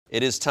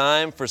It is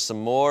time for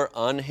some more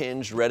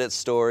unhinged Reddit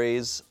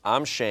stories.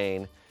 I'm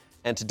Shane,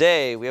 and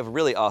today we have a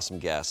really awesome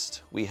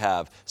guest. We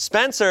have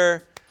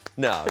Spencer.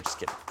 No, I'm just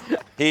kidding.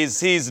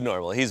 He's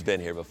normal. He's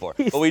been here before.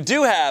 But we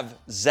do have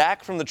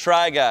Zach from the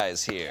Try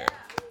Guys here.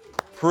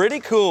 Pretty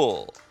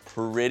cool.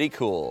 Pretty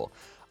cool.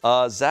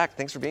 Zach,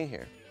 thanks for being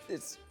here.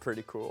 It's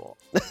pretty cool.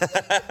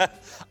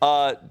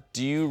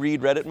 Do you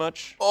read Reddit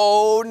much?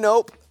 Oh,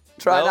 nope.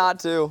 Try not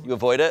to. You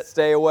avoid it?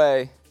 Stay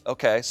away.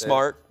 Okay,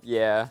 smart.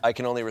 Yeah. I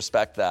can only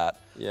respect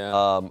that.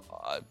 Yeah.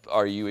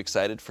 Are you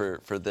excited for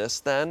this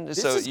then? This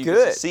so is you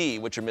good. Can see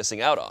what you're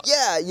missing out on.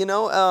 Yeah, you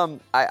know,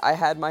 I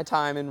had my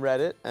time in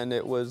Reddit, and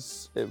it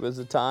was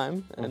a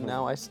time, and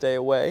now I stay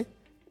away.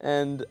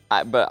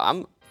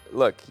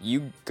 Look,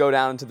 you go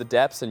down into the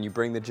depths and you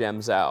bring the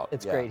gems out.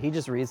 It's great. He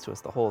just reads to us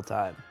the whole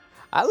time.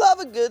 I love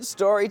a good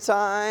story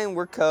time.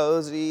 We're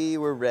cozy,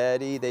 we're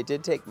ready. They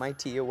did take my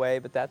tea away,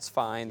 but that's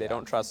fine. They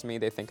don't trust me.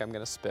 They think I'm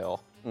gonna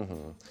spill.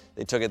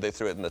 They took it, they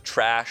threw it in the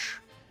trash,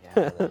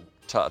 and then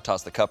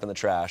tossed the cup in the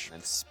trash.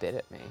 And spit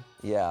at me.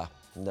 Yeah,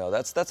 no,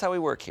 that's how we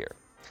work here.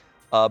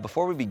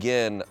 Before we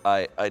begin,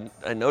 I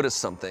noticed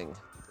something.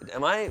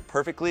 Am I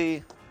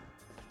perfectly?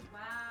 Wow.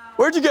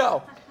 Where'd you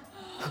go?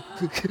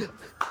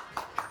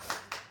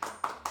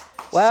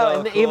 Wow, So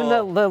and cool. even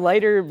the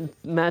lighter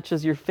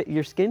matches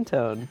your skin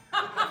tone.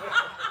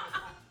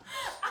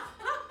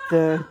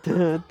 Dun,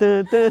 dun,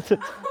 dun, dun, dun.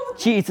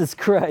 Jesus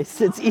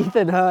Christ, it's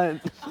Ethan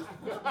Hunt.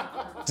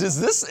 Is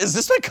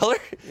this my color?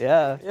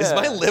 Yeah. Is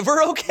my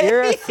liver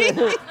okay?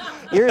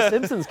 You're a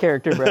Simpsons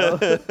character, bro.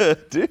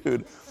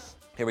 Dude.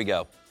 Here we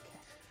go.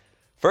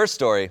 First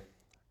story.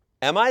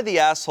 Am I the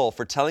asshole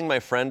for telling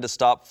my friend to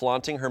stop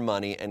flaunting her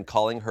money and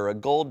calling her a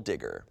gold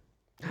digger?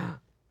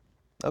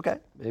 Okay.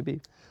 Maybe.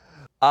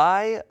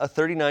 I, a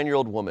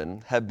 39-year-old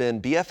woman, have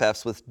been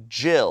BFFs with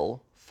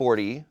Jill,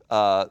 40,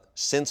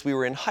 since we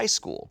were in high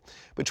school.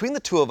 Between the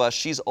two of us,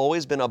 she's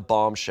always been a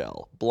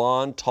bombshell.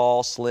 Blonde,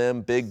 tall,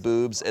 slim, big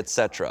boobs,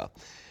 etc.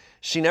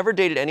 She never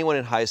dated anyone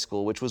in high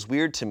school, which was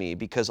weird to me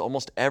because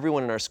almost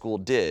everyone in our school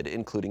did,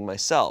 including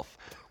myself.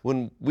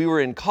 When we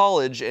were in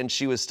college and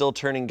she was still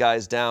turning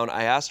guys down,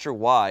 I asked her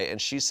why, and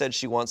she said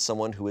she wants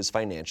someone who is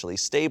financially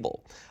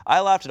stable. I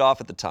laughed it off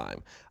at the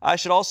time. I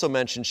should also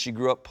mention she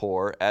grew up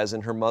poor, as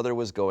in her mother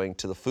was going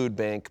to the food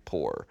bank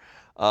poor.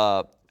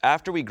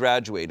 After we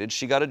graduated,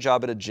 she got a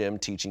job at a gym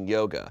teaching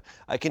yoga.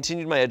 I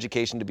continued my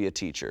education to be a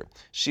teacher.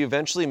 She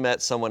eventually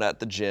met someone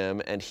at the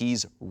gym, and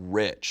he's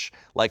rich.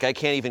 Like, I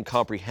can't even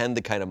comprehend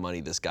the kind of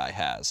money this guy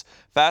has.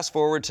 Fast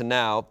forward to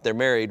now, they're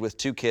married with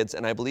 2 kids,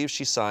 and I believe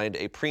she signed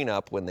a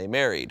prenup when they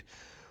married.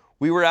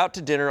 We were out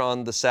to dinner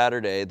on the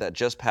Saturday that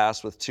just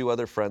passed with 2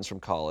 other friends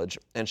from college,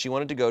 and she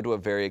wanted to go to a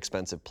very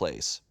expensive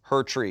place.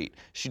 Her treat.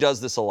 She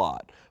does this a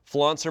lot.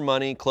 Flaunts her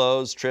money,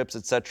 clothes, trips,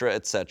 etc.,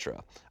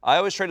 etc. I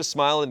always try to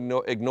smile and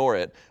ignore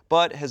it,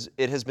 but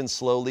it has been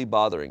slowly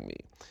bothering me.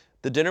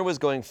 The dinner was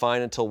going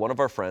fine until one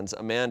of our friends,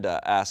 Amanda,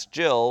 asked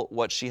Jill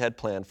what she had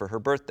planned for her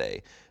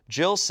birthday.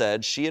 Jill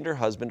said she and her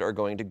husband are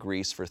going to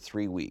Greece for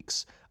 3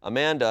 weeks.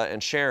 Amanda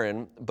and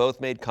Sharon both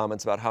made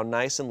comments about how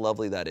nice and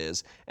lovely that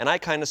is, and I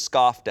kind of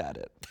scoffed at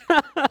it.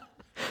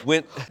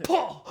 When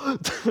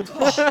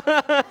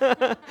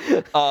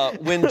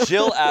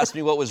Jill asked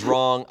me what was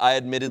wrong, I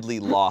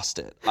admittedly lost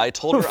it. I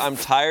told her I'm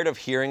tired of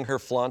hearing her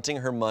flaunting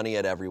her money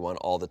at everyone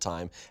all the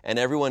time, and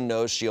everyone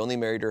knows she only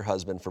married her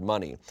husband for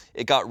money.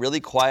 It got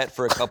really quiet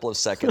for a couple of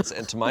seconds,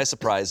 and to my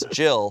surprise,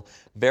 Jill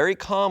very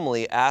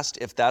calmly asked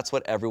if that's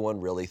what everyone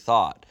really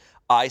thought.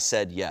 I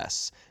said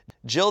yes.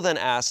 Jill then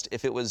asked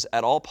if it was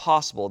at all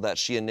possible that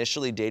she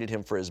initially dated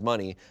him for his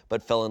money,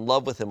 but fell in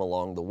love with him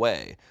along the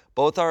way.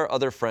 Both our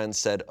other friends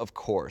said, of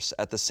course.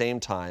 At the same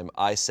time,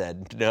 I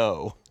said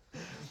no.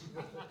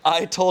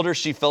 I told her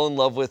she fell in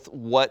love with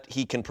what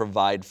he can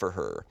provide for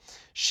her.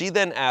 She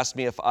then asked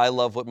me if I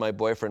love what my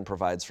boyfriend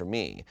provides for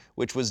me,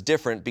 which was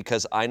different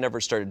because I never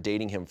started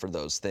dating him for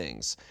those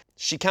things.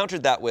 She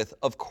countered that with,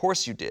 of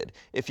course you did.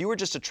 If you were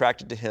just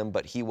attracted to him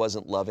but he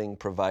wasn't loving,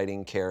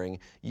 providing, caring,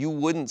 you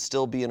wouldn't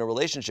still be in a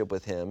relationship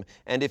with him,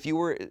 and if you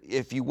were,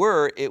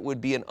 it would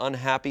be an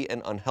unhappy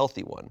and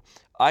unhealthy one.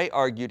 I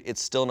argued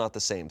it's still not the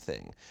same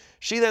thing.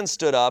 She then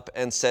stood up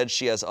and said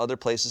she has other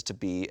places to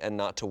be and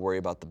not to worry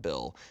about the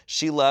bill.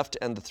 She left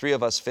and the 3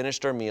 of us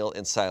finished our meal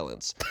in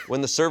silence.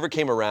 When the server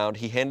came around,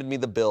 he handed me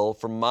the bill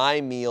for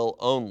my meal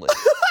only.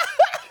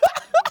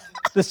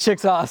 This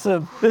chick's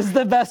awesome. This is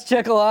the best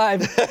chick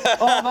alive.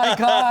 Oh my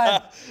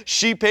God.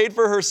 She paid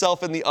for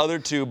herself and the other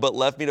 2, but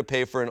left me to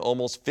pay for an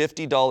almost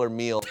 $50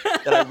 meal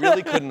that I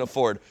really couldn't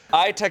afford.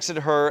 I texted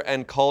her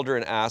and called her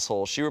an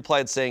asshole. She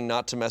replied saying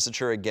not to message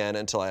her again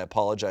until I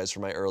apologized for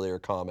my earlier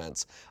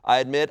comments. I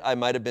admit I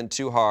might have been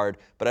too hard,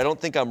 but I don't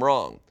think I'm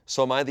wrong.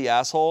 So am I the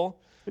asshole?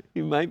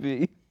 You might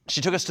be.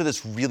 She took us to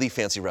this really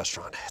fancy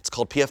restaurant. It's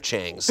called P.F.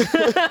 Chang's.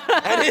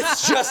 And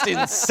it's just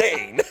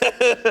insane.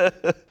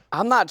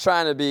 I'm not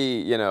trying to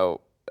be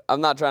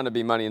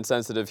money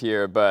insensitive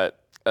here, but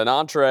an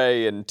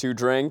entree and 2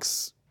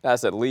 drinks,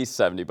 That's at least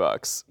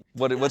 $70.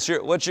 What's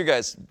your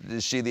guys?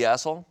 Is she the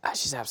asshole?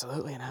 She's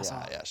absolutely an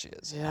asshole. Yeah, she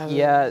is.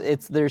 Yeah,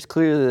 there's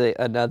clearly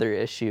another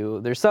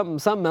issue. There's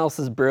something else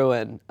is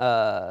brewing.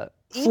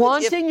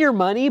 Flaunting your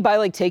money by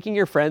like taking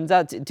your friends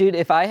out, dude.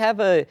 If I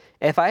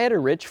had a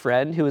rich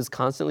friend who was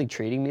constantly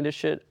treating me to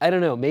shit, I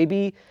don't know.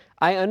 Maybe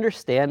I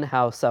understand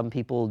how some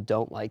people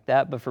don't like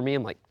that, but for me,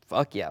 I'm like,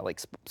 fuck yeah,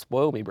 like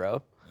spoil me,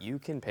 bro. You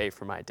can pay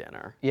for my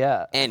dinner.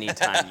 Yeah.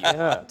 Anytime you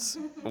want.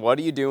 What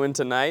are you doing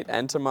tonight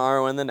and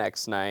tomorrow and the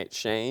next night?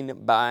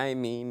 Shane, buy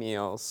me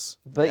meals.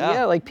 But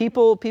yeah, like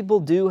people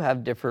do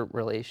have different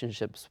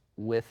relationships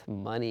with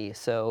money.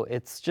 So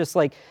it's just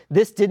like,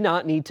 this did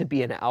not need to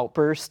be an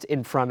outburst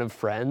in front of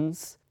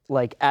friends.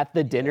 Like at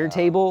the dinner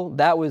table,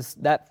 that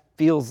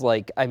feels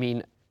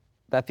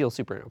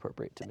super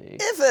inappropriate to me.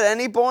 If at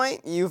any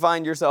point you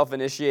find yourself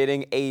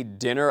initiating a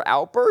dinner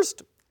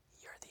outburst,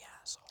 you're the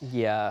asshole.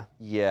 Yeah.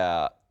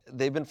 Yeah.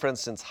 They've been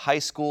friends since high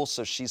school,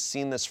 so she's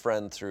seen this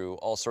friend through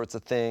all sorts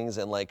of things,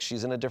 and like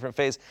she's in a different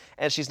phase,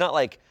 and she's not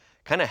like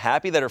kind of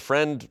happy that her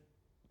friend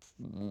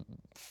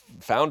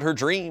found her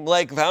dream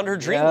life,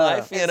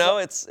 you know?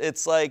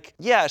 It's like,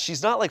 yeah,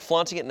 she's not like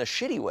flaunting it in a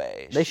shitty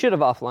way. They should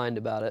have offlined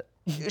about it.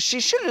 She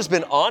should have just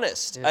been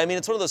honest. I mean,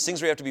 it's one of those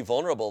things where you have to be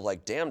vulnerable.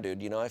 Like, damn,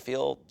 dude, you know, I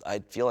feel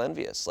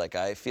envious. Like,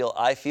 I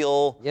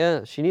feel.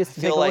 Yeah, she needs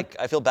to feel like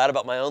I feel bad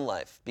about my own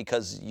life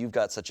because you've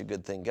got such a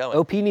good thing going.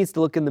 OP needs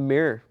to look in the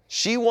mirror.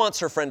 She wants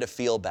her friend to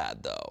feel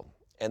bad though,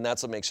 and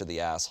that's what makes her the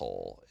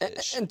asshole.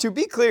 And to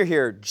be clear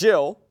here,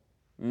 Jill,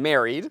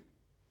 married,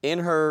 in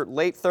her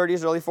late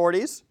 30s, early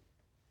 40s,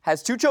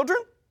 has 2 children.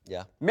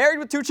 Yeah. Married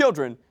with 2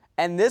 children.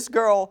 And this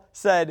girl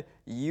said,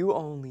 you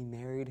only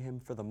married him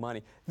for the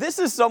money. This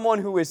is someone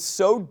who is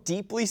so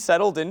deeply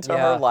settled into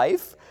her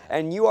life,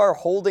 and you are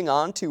holding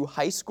on to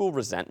high school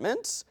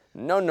resentments?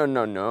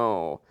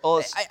 No.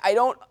 Well, I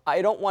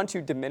don't want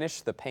to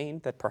diminish the pain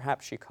that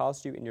perhaps she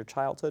caused you in your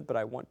childhood, but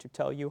I want to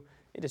tell you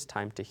it is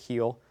time to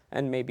heal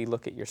and maybe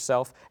look at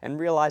yourself and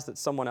realize that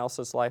someone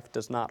else's life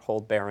does not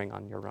hold bearing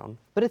on your own.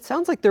 But it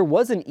sounds like there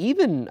wasn't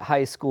even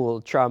high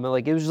school trauma.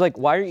 Like, it was just like,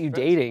 why aren't you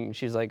dating?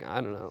 She's like,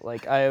 I don't know.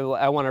 Like,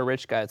 I want a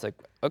rich guy. It's like,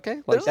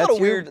 okay. Like, there's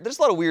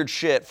a lot of weird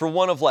shit. For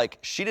one of like,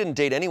 she didn't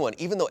date anyone,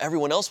 even though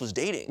everyone else was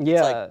dating.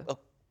 Yeah. It's like,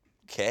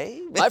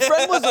 okay. My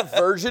friend was a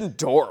virgin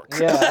dork.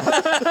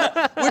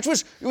 Yeah.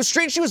 It was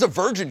strange she was a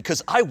virgin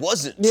because I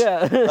wasn't.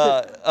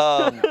 Yeah.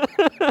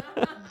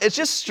 It's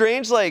just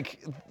strange,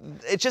 like,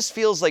 it just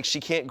feels like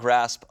she can't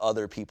grasp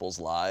other people's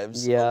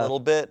lives a little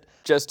bit.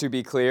 Just to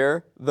be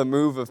clear, the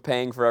move of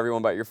paying for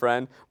everyone but your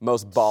friend,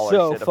 most baller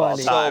So shit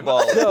funny. of all time. So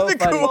baller. So The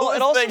funny. coolest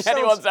It also thing sounds-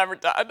 anyone's ever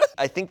done.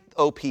 I think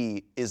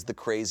OP is the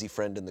crazy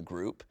friend in the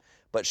group,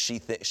 but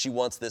she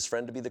wants this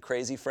friend to be the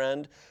crazy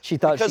friend. She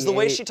thought because she the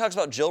way ate. she talks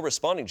about Jill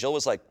responding, Jill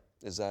was like,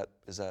 "Is that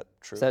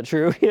true? Is that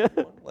true? Yeah.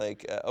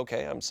 Like,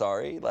 okay, I'm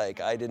sorry. Like,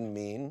 I didn't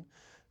mean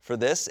for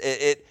this."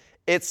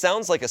 It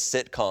sounds like a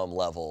sitcom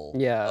level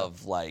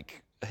of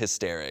like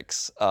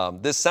hysterics.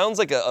 This sounds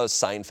like a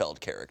Seinfeld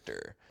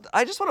character.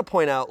 I just want to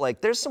point out,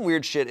 like, there's some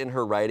weird shit in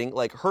her writing,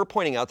 like her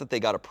pointing out that they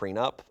got a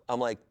prenup.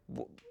 I'm like,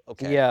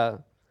 okay. Yeah.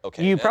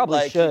 Okay. You man. probably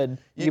Like, should.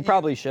 You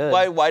probably should.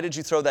 Why did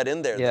you throw that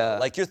in there? Yeah. Though?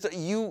 Like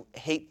you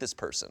hate this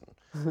person,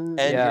 and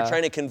you're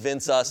trying to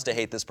convince us to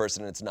hate this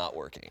person, and it's not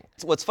working.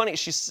 What's funny?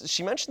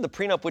 She mentioned the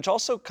prenup, which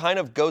also kind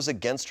of goes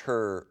against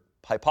her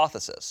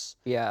hypothesis.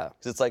 Yeah.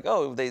 Because it's like,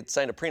 oh, they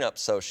signed a prenup,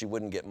 so she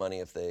wouldn't get money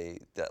if they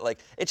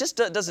like. It just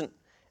doesn't.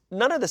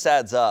 None of this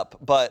adds up.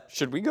 But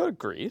Should we go to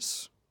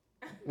Greece?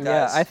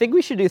 Yeah, I think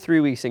we should do 3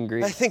 weeks in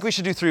Greece. I think we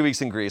should do 3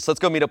 weeks in Greece. Let's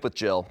go meet up with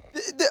Jill.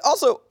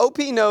 Also, OP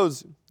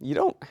knows you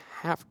don't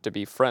have to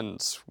be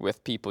friends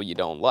with people you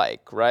don't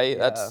like, right?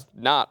 That's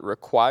not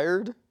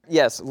required.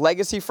 Yes,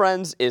 legacy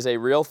friends is a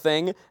real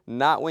thing,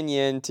 not when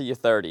you're into your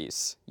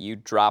 30s. You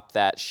drop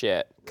that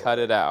shit. Cut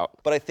it out.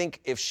 But I think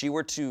if she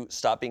were to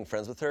stop being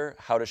friends with her,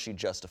 how does she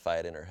justify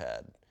it in her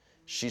head?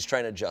 She's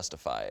trying to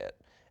justify it,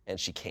 and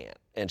she can't.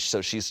 And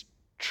so she's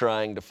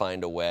trying to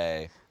find a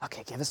way.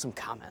 Okay, give us some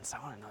comments. I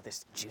want to know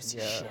this juicy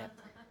shit.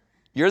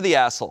 You're the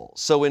asshole.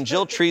 So when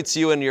Jill treats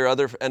you and your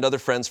other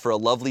friends for a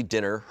lovely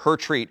dinner, her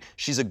treat,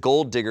 she's a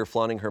gold digger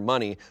flaunting her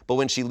money, but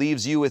when she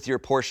leaves you with your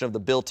portion of the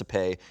bill to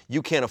pay,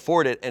 you can't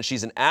afford it, and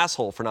she's an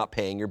asshole for not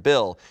paying your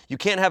bill. You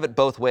can't have it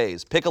both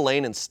ways. Pick a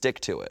lane and stick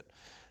to it.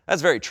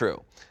 That's very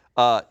true.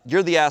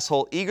 You're the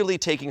asshole, eagerly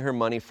taking her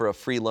money for a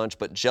free lunch,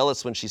 but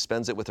jealous when she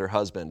spends it with her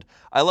husband.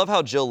 I love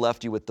how Jill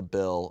left you with the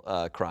bill,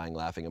 crying,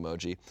 laughing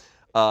emoji.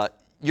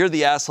 You're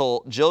the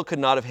asshole. Jill could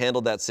not have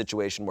handled that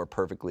situation more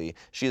perfectly.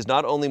 She is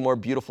not only more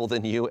beautiful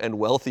than you and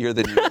wealthier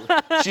than you,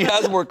 she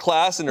has more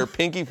class in her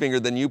pinky finger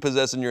than you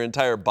possess in your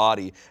entire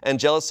body, and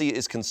jealousy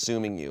is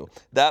consuming you.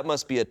 That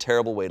must be a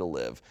terrible way to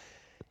live.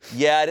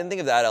 Yeah, I didn't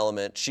think of that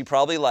element. She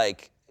probably,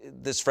 like,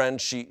 this friend,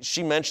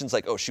 she mentions,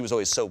 like, oh, she was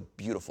always so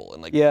beautiful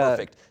and, like,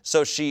 perfect.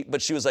 So she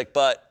was like,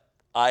 but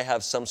I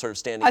have some sort of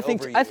standing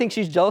over you. I think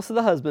she's jealous of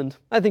the husband.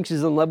 I think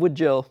she's in love with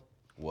Jill.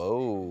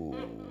 Whoa.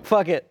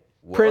 Fuck it.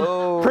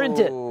 Print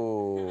it.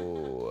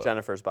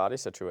 Jennifer's body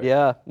situation.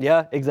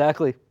 Yeah,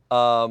 exactly.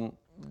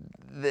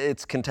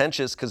 it's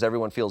contentious because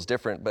everyone feels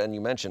different. But and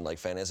you mentioned like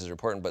finances are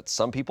important, but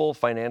some people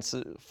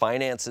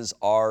finances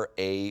are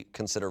a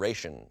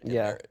consideration in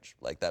marriage.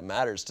 Like that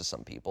matters to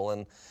some people.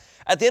 And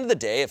at the end of the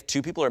day, if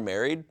two people are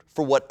married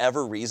for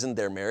whatever reason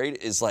they're married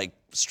is like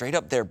straight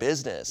up their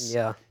business.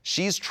 Yeah.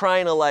 She's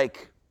trying to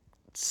like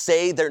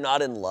say they're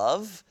not in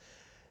love.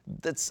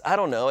 I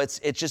don't know.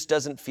 It just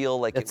doesn't feel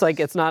like it's like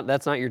that's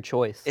not your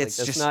choice. It's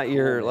like, that's just not cool,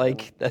 your man.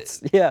 like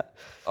that's yeah.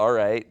 All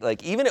right.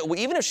 Like even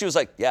if she was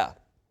like, yeah,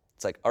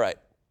 it's like, all right.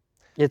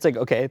 It's like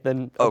okay,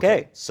 then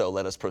okay. So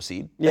let us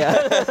proceed.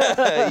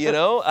 Yeah. You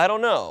know, I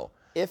don't know.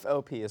 If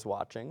OP is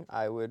watching,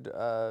 I would.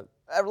 A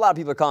lot of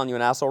people are calling you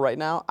an asshole right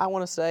now. I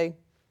want to say,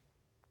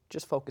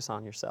 just focus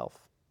on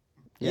yourself.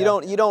 Yeah.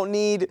 You don't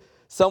need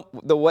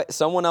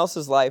someone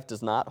else's life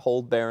does not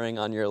hold bearing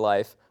on your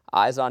life.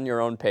 Eyes on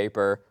your own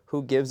paper.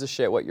 Who gives a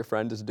shit what your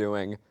friend is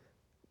doing?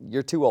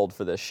 You're too old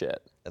for this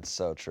shit. That's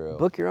so true.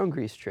 Book your own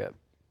Greece trip.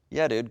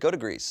 Yeah, dude, go to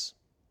Greece.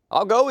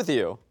 I'll go with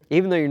you.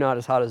 Even though you're not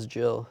as hot as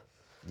Jill.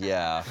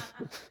 Yeah.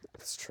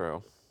 It's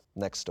true.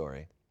 Next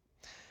story.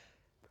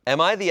 Am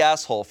I the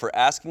asshole for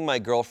asking my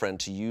girlfriend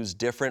to use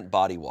different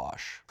body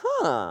wash?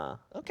 Huh.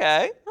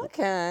 Okay.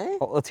 Okay.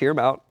 Well, let's hear them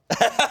out.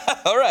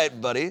 All right,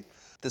 buddy.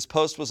 This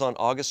post was on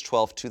August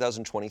 12th,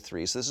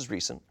 2023, so this is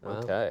recent.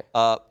 Okay.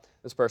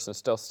 This person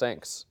still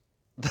stinks.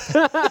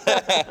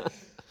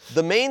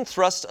 The main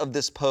thrust of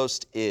this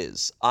post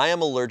is, I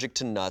am allergic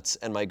to nuts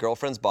and my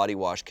girlfriend's body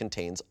wash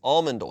contains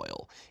almond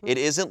oil. It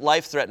isn't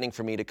life-threatening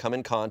for me to come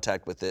in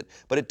contact with it,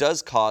 but it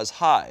does cause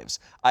hives.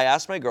 I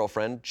asked my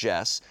girlfriend,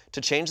 Jess,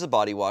 to change the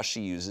body wash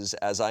she uses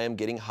as I am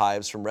getting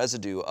hives from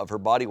residue of her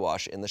body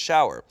wash in the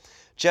shower.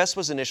 Jess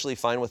was initially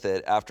fine with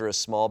it after a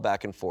small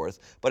back and forth,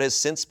 but has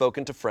since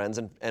spoken to friends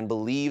and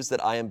believes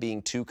that I am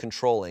being too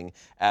controlling,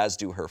 as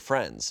do her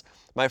friends.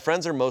 My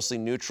friends are mostly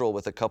neutral,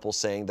 with a couple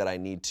saying that I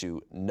need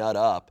to nut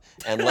up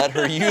and let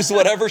her use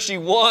whatever she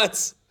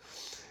wants.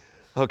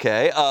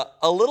 Okay,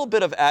 a little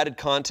bit of added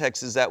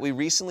context is that we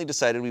recently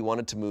decided we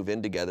wanted to move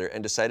in together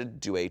and decided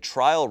to do a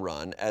trial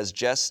run, as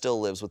Jess still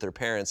lives with her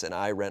parents and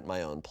I rent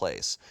my own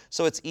place.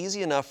 So it's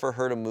easy enough for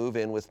her to move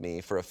in with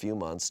me for a few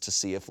months to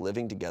see if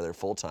living together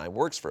full-time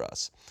works for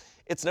us.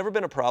 It's never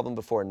been a problem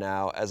before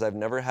now, as I've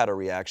never had a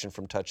reaction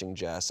from touching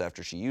Jess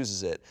after she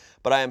uses it,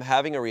 but I am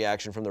having a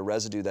reaction from the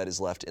residue that is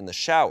left in the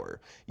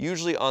shower,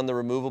 usually on the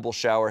removable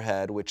shower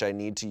head, which I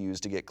need to use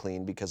to get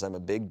clean because I'm a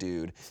big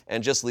dude,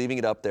 and just leaving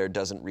it up there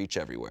doesn't reach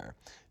everywhere.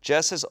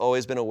 Jess has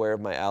always been aware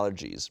of my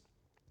allergies.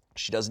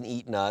 She doesn't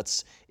eat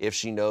nuts if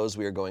she knows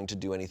we are going to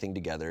do anything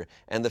together,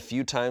 and the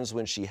few times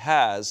when she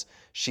has,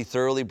 she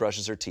thoroughly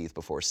brushes her teeth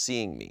before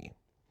seeing me.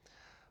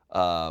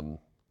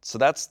 So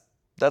that's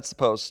the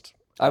post.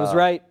 I was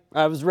right.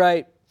 I was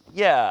right.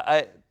 Yeah,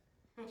 I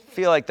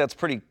feel like that's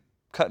pretty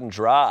cut and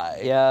dry.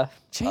 Yeah.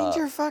 Change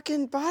your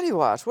fucking body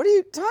wash. What are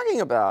you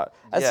talking about?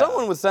 As Yeah.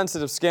 someone with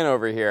sensitive skin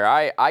over here,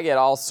 I get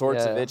all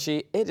sorts of Yeah.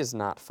 itchy. It is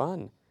not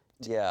fun.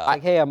 Yeah.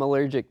 Like, hey, I'm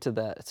allergic to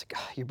that. It's like,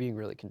 you're being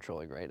really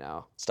controlling right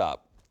now.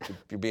 Stop.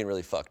 You're being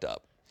really fucked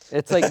up.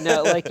 It's like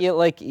no,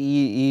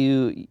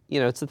 you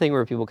know, it's the thing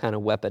where people kind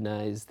of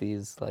weaponize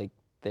these like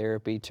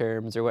therapy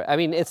terms or what. I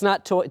mean, it's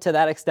not to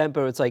that extent,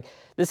 but it's like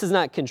this is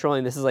not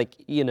controlling. This is like,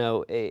 you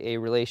know, a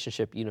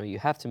relationship. You know, you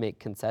have to make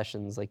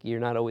concessions. Like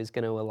you're not always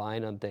going to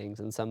align on things,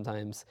 and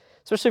sometimes,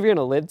 especially if you're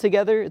going to live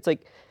together, it's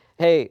like,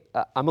 hey,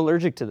 I'm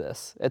allergic to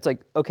this. It's like,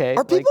 okay.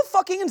 Are people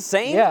fucking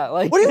insane? Yeah,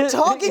 like- what are you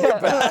talking Yeah.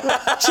 about?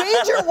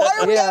 Why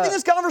are we Yeah. having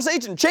this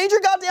conversation? Change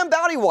your goddamn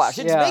body wash.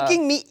 It's Yeah.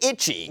 making me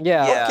itchy.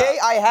 Yeah. Yeah. Okay,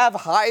 I have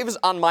hives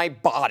on my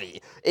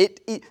body.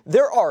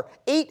 There are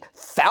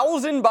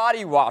 8,000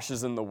 body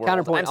washes in the world.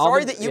 Counterpoint, I'm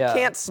sorry almond- that you yeah.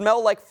 can't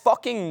smell like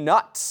fucking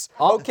nuts.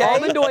 Okay?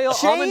 Almond oil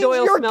Change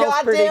your smells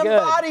pretty goddamn good.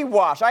 body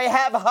wash. I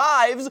have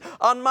hives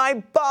on my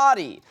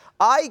body.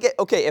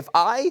 If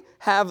I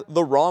have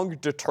the wrong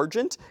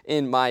detergent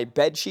in my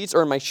bed sheets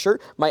or in my shirt,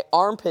 my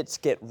armpits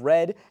get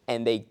red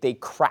and they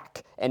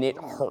crack and it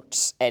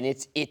hurts and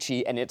it's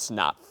itchy and it's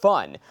not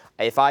fun.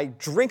 If I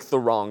drink the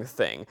wrong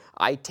thing,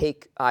 I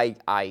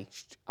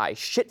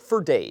shit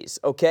for days,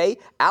 okay?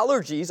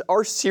 Allergies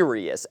are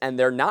serious and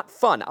they're not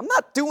fun. I'm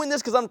not doing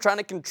this because I'm trying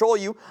to control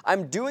you.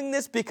 I'm doing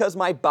this because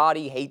my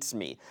body hates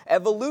me.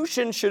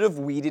 Evolution should have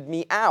weeded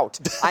me out.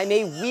 I'm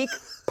a weak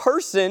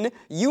person.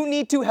 You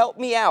need to help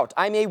me out.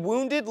 I'm a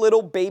wounded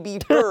little baby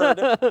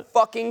bird.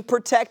 Fucking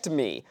protect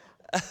me.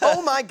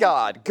 Oh my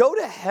God, go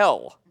to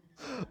hell.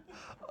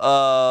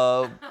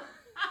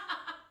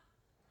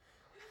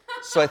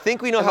 So I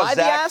think we know how I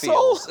the Zach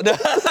asshole? feels.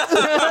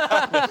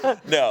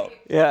 No.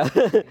 Yeah.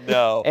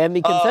 No. And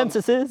the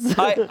consensus is.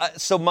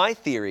 So my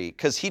theory,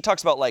 because he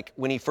talks about like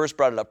when he first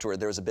brought it up to her,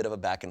 there was a bit of a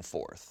back and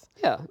forth.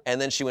 Yeah.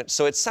 And then she went,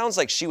 so it sounds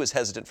like she was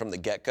hesitant from the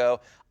get-go.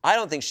 I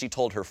don't think she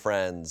told her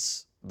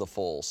friends the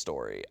full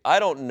story. I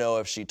don't know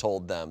if she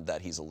told them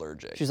that he's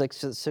allergic. She's like,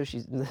 so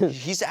she's.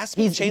 He's asked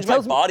me to change my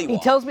body wash.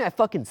 He tells me I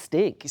fucking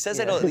stink. He says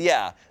I don't,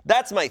 yeah,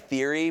 that's my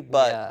theory,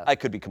 but Yeah. I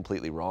could be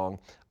completely wrong.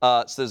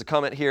 So there's a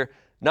comment here.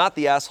 Not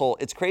the asshole.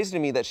 It's crazy to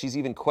me that she's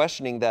even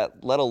questioning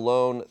that, let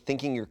alone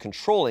thinking you're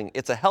controlling.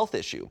 It's a health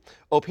issue.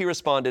 OP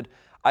responded,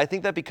 I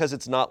think that because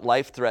it's not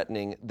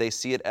life-threatening, they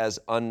see it as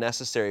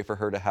unnecessary for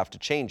her to have to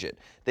change it.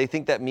 They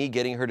think that me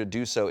getting her to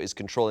do so is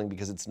controlling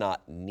because it's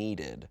not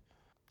needed.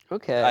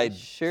 Okay, I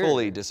sure.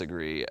 fully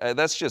disagree.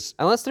 That's just...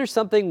 Unless there's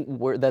something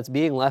that's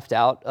being left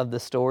out of the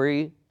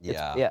story,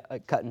 Yeah.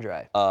 cut and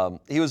dry.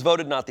 He was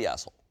voted not the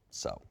asshole,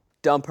 so...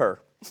 Dump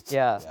her.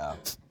 Yeah.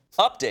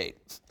 Update.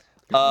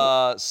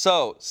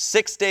 So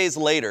 6 days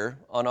later,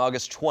 on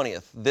August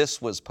 20th, this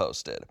was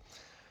posted.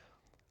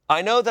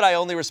 I know that I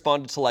only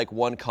responded to like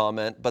one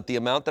comment, but the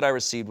amount that I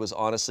received was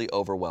honestly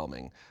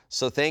overwhelming.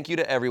 So thank you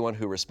to everyone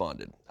who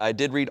responded. I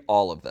did read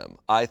all of them.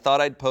 I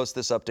thought I'd post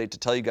this update to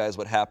tell you guys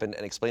what happened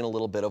and explain a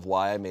little bit of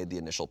why I made the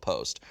initial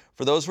post.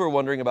 For those who are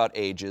wondering about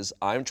ages,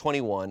 I'm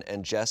 21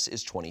 and Jess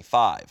is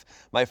 25.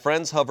 My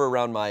friends hover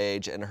around my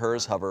age and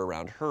hers hover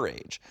around her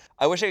age.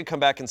 I wish I could come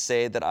back and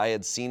say that I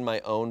had seen my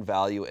own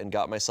value and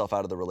got myself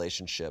out of the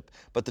relationship,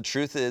 but the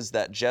truth is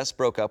that Jess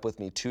broke up with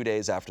me 2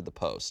 days after the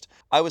post.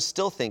 I was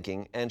still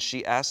thinking, and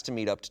she asked to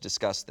meet up to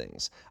discuss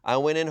things. I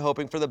went in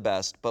hoping for the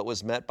best, but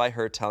was met by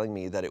her telling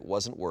me that it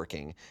wasn't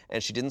working,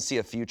 and she didn't see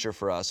a future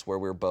for us where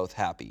we're both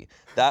happy.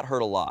 That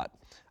hurt a lot.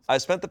 I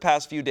spent the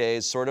past few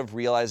days sort of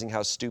realizing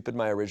how stupid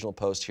my original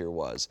post here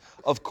was.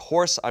 Of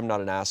course I'm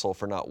not an asshole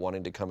for not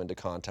wanting to come into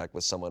contact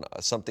with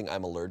something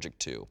I'm allergic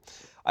to.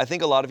 I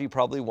think a lot of you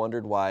probably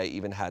wondered why I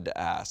even had to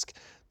ask.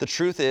 The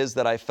truth is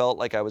that I felt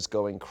like I was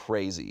going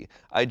crazy.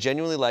 I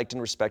genuinely liked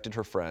and respected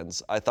her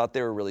friends. I thought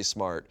they were really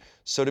smart.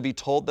 So to be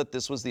told that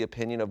this was the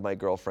opinion of my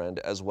girlfriend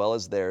as well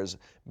as theirs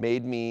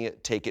made me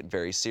take it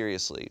very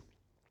seriously.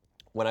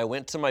 When I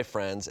went to my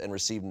friends and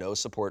received no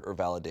support or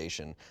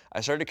validation,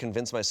 I started to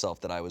convince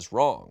myself that I was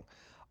wrong.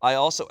 I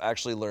also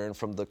actually learned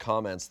from the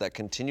comments that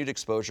continued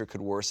exposure could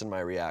worsen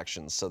my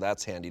reactions, so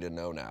that's handy to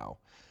know now.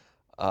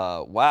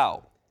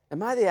 Wow.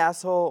 Am I the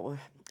asshole?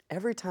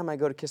 Every time I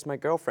go to kiss my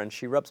girlfriend,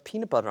 she rubs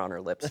peanut butter on her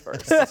lips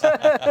first.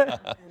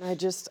 And I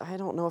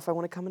don't know if I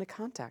want to come into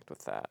contact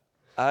with that.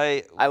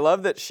 I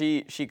love that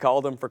she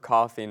called him for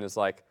coffee and is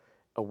like,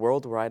 a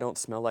world where I don't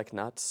smell like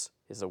nuts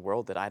is a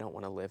world that I don't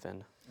want to live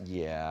in.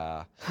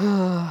 Yeah.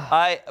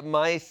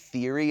 My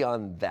theory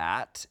on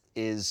that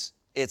is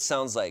it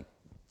sounds like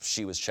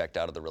she was checked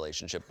out of the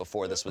relationship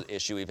before this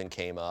issue even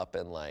came up,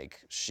 and like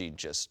she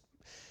just,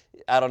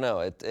 I don't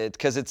know,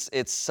 because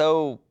it's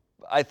so,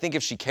 I think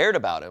if she cared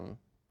about him,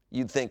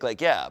 you'd think like,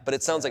 yeah, but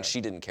it sounds like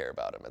she didn't care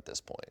about him at this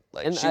point.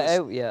 Like she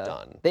was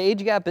done. The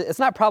age gap, it's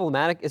not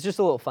problematic, it's just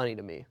a little funny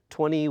to me.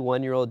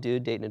 21-year-old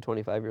dude dating a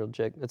 25-year-old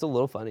chick, it's a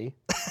little funny.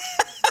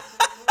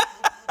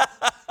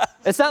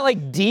 It's not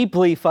like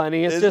deeply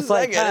funny. It's just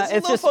like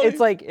it's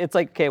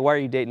like okay, why are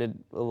you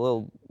dating a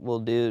little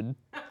dude?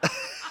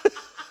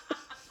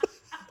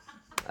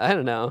 I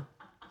don't know.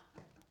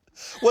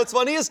 What's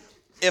funny is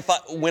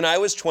when I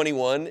was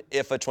 21,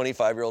 if a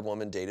 25-year-old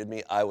woman dated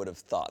me, I would have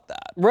thought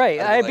that. Right.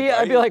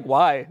 I'd be like,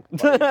 why?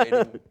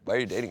 Why are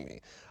you dating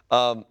me?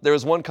 There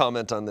was one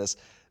comment on this.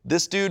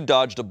 This dude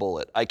dodged a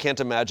bullet. I can't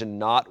imagine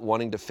not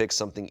wanting to fix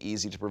something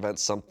easy to prevent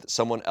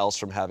someone else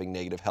from having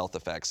negative health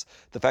effects.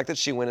 The fact that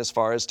she went as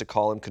far as to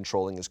call him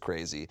controlling is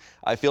crazy.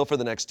 I feel for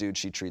the next dude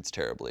she treats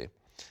terribly.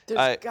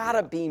 There's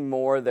gotta be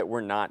more that we're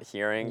not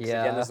hearing.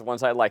 Yeah. Again, this is one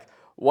side, like,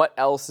 what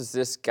else is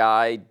this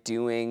guy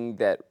doing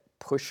that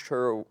pushed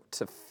her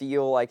to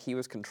feel like he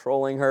was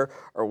controlling her,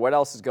 or what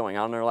else is going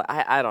on in her life?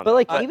 I don't know.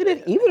 But like, even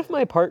if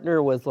my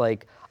partner was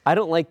like, I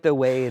don't like the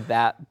way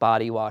that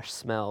body wash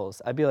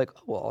smells, I'd be like,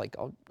 oh, well, like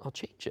I'll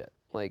change it.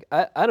 Like,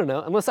 I don't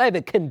know, unless I have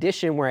a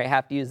condition where I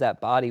have to use that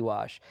body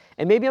wash.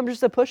 And maybe I'm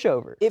just a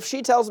pushover. If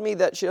she tells me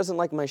that she doesn't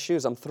like my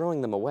shoes, I'm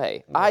throwing them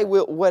away. Yeah. I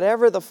will,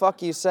 whatever the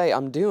fuck you say,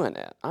 I'm doing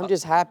it. I'm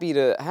just happy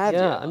to have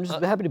you. Yeah, I'm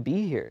just happy to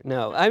be here.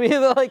 No, I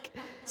mean, like...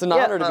 It's an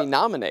honor to be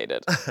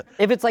nominated.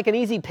 If it's like an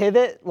easy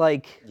pivot,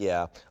 like...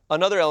 Yeah.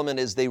 Another element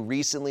is they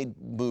recently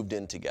moved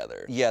in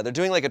together. Yeah, they're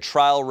doing like a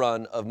trial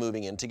run of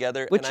moving in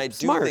together. Which and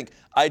smart.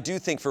 I do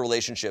think for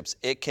relationships,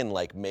 it can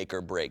like make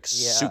or break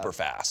super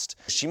fast.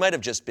 She might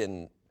have just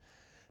been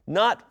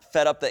not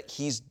fed up that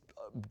he's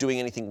doing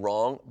anything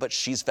wrong, but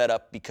she's fed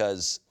up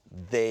because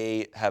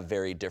they have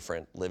very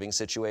different living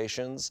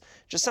situations.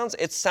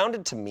 It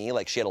sounded to me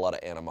like she had a lot of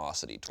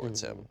animosity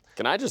towards him.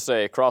 Can I just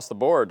say, across the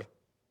board,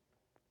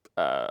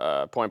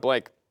 point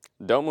blank,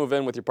 don't move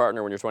in with your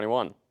partner when you're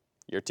 21.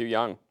 You're too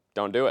young.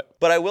 Don't do it.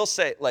 But I will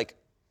say, like,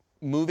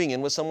 moving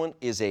in with someone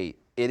is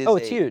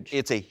huge.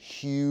 It's a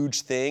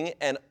huge thing,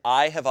 and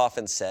I have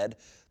often said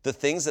the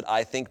things that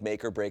I think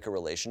make or break a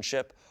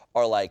relationship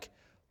are like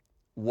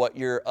what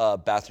your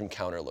bathroom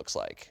counter looks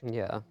like.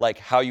 Yeah. Like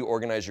how you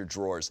organize your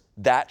drawers.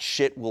 That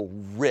shit will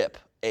rip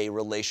a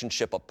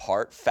relationship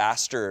apart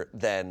faster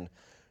than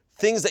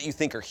things that you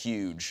think are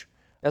huge.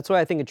 That's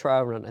why I think a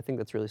trial run, I think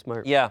that's really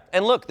smart. Yeah,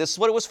 and look, this is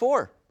what it was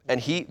for. And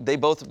they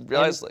both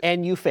realized.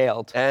 And you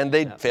failed. And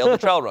they failed the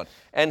trial run.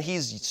 And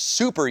he's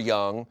super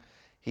young.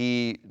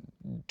 He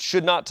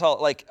should not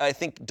I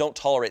think don't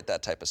tolerate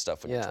that type of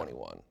stuff when you're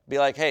 21. Be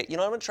like, hey, I'm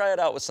gonna try it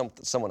out with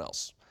someone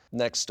else.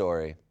 Next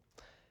story.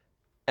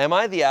 Am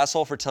I the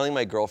asshole for telling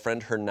my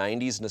girlfriend her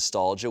 90s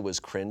nostalgia was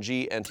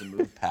cringy and to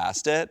move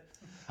past it?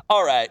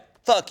 All right,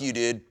 fuck you,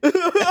 dude. The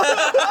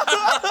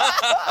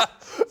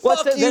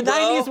Fuck you, bro.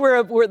 90s where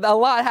a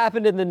lot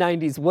happened in the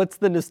 90s. What's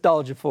the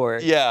nostalgia for?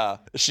 Yeah,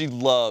 she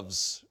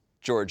loves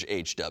George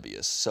H.W.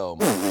 so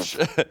much.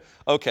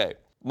 Okay.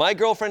 My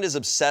girlfriend is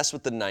obsessed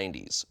with the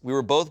 90s. We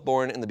were both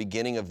born in the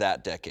beginning of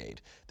that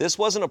decade. This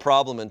wasn't a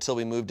problem until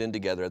we moved in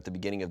together at the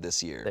beginning of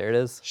this year. There it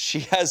is.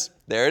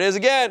 There it is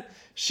again.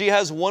 She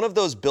has one of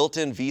those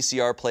built-in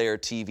VCR player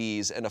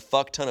TVs and a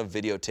fuck ton of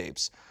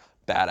videotapes.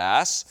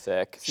 Badass.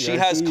 Sick.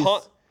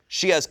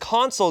 She has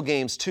console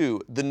games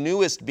too, the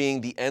newest being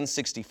the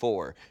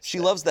N64. She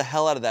loves the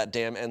hell out of that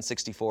damn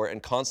N64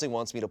 and constantly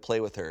wants me to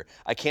play with her.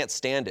 I can't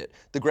stand it.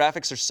 The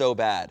graphics are so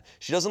bad.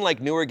 She doesn't like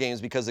newer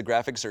games because the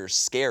graphics are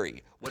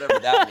scary, whatever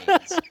that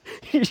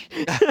means.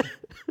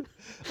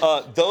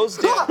 Those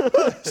damn...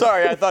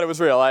 Sorry, I thought it was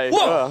real.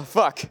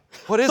 Fuck.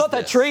 What is I thought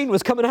this? that train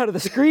was coming out of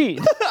the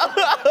screen.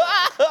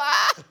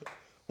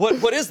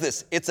 What is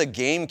this? It's a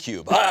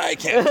GameCube. I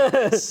can't do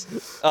this.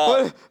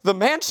 The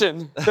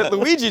mansion that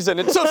Luigi's in,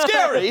 it's so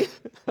scary.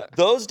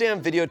 Those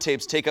damn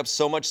videotapes take up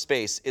so much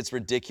space, it's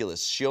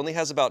ridiculous. She only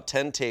has about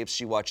 10 tapes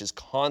she watches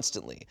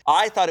constantly.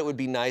 I thought it would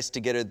be nice to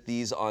get her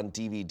these on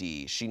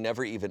DVD. She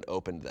never even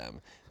opened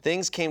them.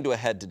 Things came to a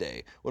head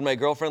today. When my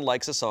girlfriend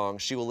likes a song,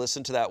 she will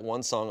listen to that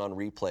one song on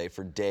replay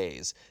for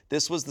days.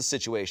 This was the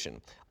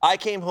situation. I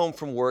came home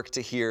from work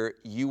to hear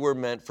You Were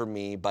Meant for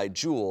Me by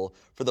Jewel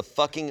for the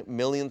fucking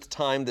millionth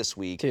time this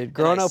week. Dude,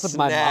 growing up with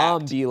my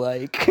mom be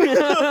like...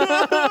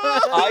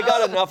 I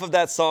got enough of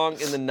that song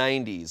in the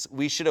 90s.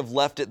 We should have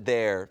left it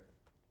there.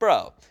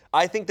 Bro,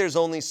 I think there's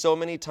only so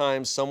many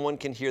times someone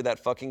can hear that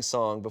fucking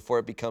song before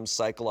it becomes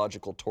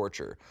psychological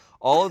torture.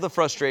 All of the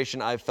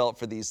frustration I've felt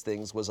for these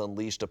things was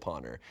unleashed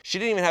upon her. She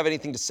didn't even have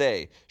anything to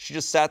say. She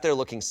just sat there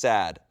looking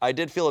sad. I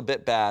did feel a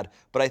bit bad,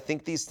 but I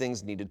think these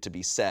things needed to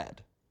be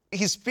said.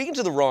 He's speaking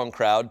to the wrong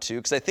crowd, too,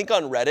 because I think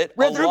on Reddit,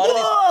 a lot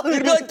of these,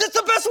 you'd be like, that's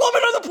the best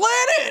woman on the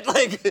planet!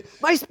 Like,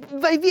 my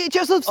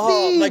VHS of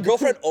Speed! my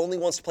girlfriend only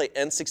wants to play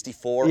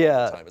N64 all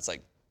the time. It's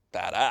like,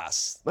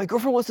 badass. My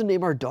girlfriend wants to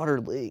name our daughter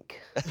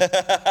Link.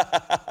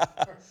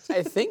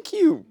 I think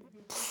you,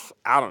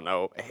 I don't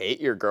know,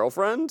 hate your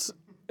girlfriend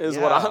is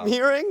what I'm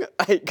hearing.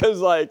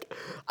 Because, I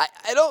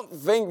don't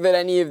think that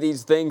any of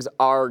these things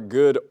are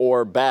good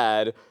or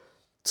bad.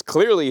 It's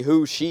clearly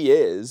who she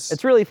is.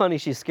 It's really funny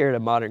she's scared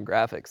of modern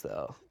graphics,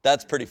 though.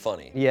 That's pretty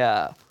funny.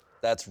 Yeah.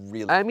 That's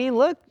really I mean,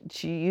 look,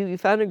 you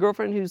found a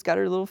girlfriend who's got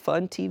her little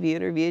fun TV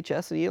and her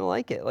VHS and you don't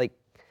like it. Like,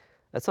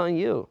 that's on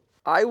you.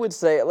 I would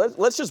say,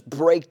 let's just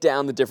break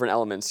down the different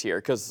elements here,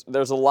 because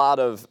there's a lot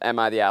of Am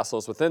I the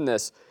Assholes within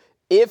this.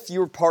 If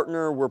your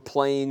partner were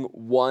playing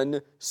one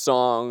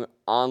song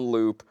on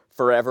loop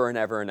forever and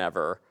ever and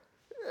ever,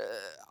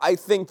 I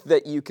think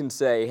that you can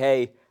say,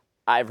 hey,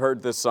 I've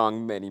heard this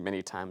song many,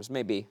 many times.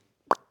 Maybe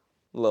a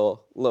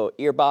little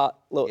earbot,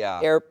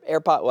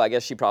 AirPod. Well, I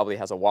guess she probably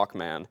has a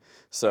Walkman,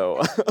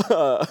 so.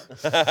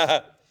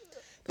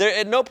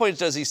 At no point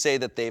does he say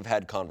that they've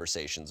had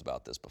conversations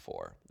about this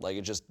before. Like,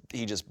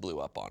 he just blew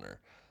up on her.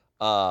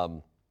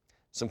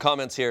 Some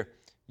comments here.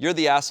 You're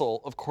the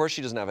asshole. Of course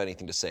she doesn't have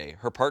anything to say.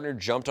 Her partner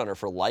jumped on her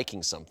for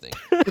liking something.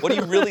 What do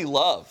you really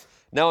love?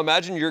 Now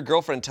imagine your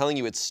girlfriend telling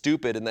you it's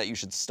stupid and that you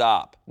should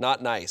stop.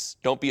 Not nice.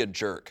 Don't be a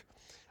jerk.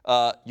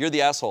 You're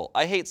the asshole.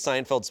 I hate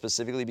Seinfeld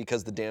specifically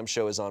because the damn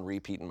show is on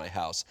repeat in my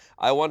house.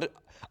 I want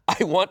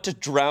to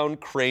drown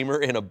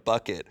Kramer in a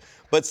bucket.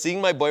 But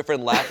seeing my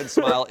boyfriend laugh and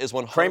smile is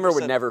 100%. Kramer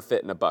would never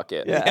fit in a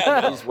bucket.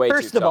 Yeah. He's way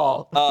First too of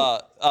tall.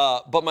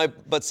 all.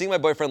 But seeing my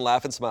boyfriend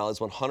laugh and smile is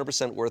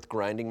 100% worth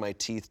grinding my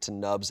teeth to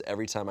nubs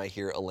every time I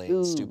hear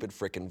Elaine's stupid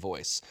frickin'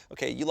 voice.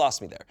 Okay, you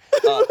lost me there.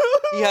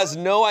 He has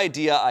no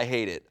idea I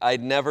hate it.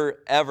 I'd never,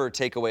 ever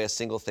take away a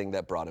single thing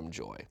that brought him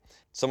joy.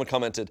 Someone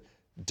commented,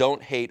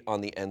 don't hate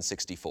on the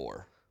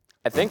N64.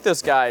 I think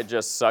this guy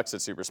just sucks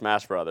at Super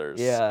Smash Brothers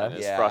and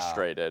is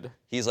frustrated.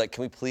 He's like,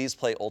 can we please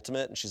play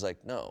Ultimate? And she's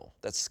like, no,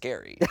 that's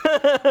scary.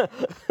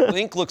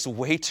 Link looks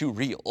way too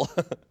real.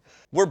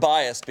 We're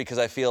biased because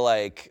I feel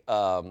like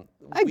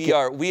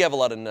we have a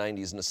lot of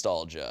 90s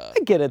nostalgia.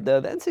 I get it, though.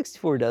 The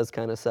N64 does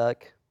kind of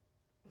suck.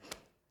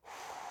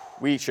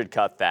 We should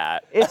cut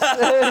that. It's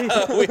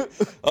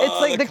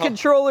like the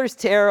controller's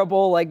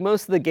terrible. Like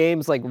most of the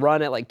games like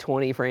run at like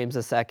 20 frames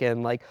a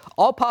second. Like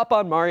I'll pop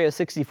on Mario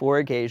 64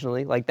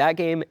 occasionally. Like that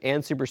game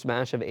and Super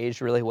Smash have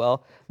aged really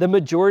well. The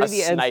majority of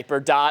the sniper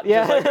dot.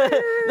 Yeah,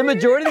 the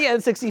majority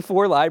of the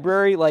N64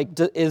 library like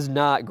is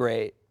not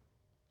great.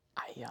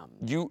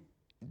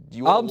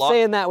 I'm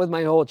saying that with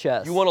my whole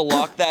chest. You want to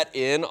lock that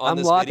in on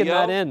this video? I'm locking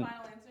that in.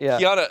 Yeah.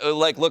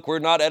 Kiana, look, we're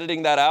not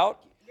editing that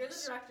out. You're the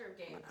director of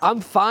games. I'm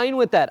fine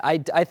with that. I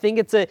think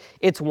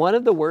it's one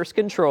of the worst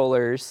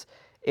controllers.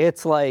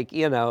 It's like,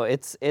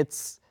 it's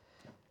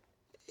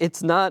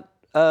not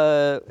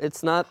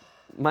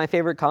my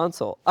favorite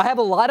console. I have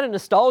a lot of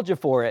nostalgia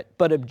for it,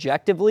 but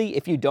objectively,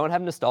 if you don't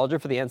have nostalgia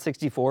for the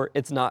N64,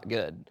 it's not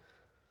good.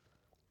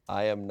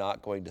 I am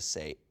not going to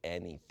say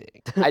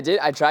anything.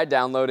 I tried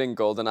downloading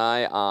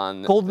GoldenEye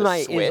on the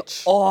GoldenEye Switch.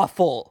 is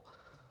awful.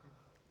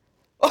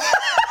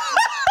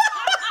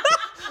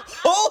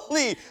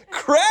 Holy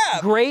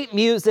crap! Great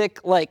music,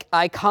 like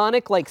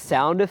iconic like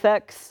sound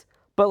effects,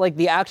 but like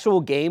the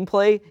actual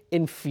gameplay,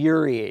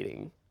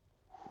 infuriating.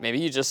 Maybe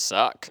you just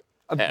suck.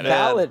 at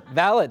it.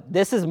 Valid.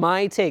 This is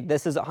my take.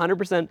 This is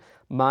 100%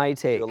 my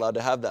take. You're allowed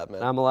to have that,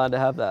 man. I'm allowed to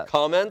have that.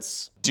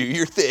 Comments? Do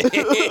your thing.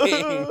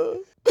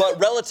 But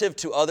relative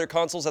to other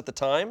consoles at the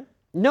time?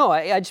 No,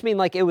 I just mean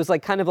like it was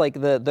like kind of like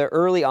the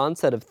early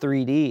onset of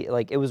 3D.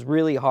 Like it was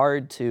really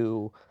hard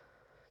to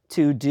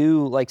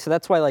do like, so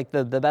that's why like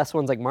the best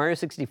ones like Mario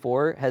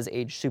 64 has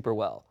aged super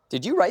well.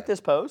 Did you write this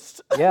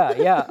post?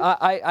 Yeah.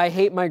 I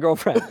hate my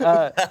girlfriend.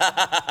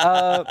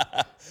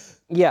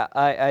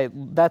 Yeah,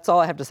 that's all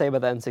I have to say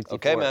about the N64.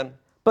 Okay, man.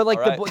 But like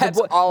All right. That's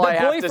all I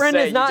have to boyfriend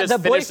say. is not You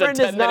just the boyfriend finished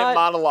a is 10-minute not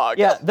monologue.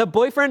 Yeah, the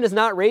boyfriend is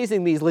not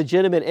raising these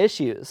legitimate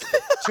issues.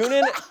 Tune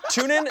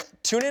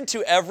in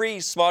to every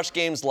Smosh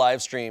Games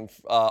live stream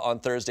on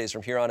Thursdays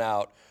from here on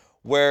out,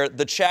 where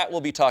the chat will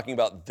be talking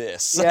about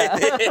this. Yeah.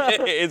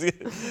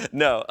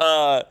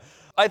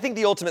 I think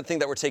the ultimate thing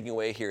that we're taking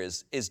away here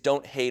is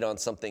don't hate on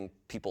something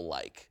people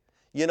like.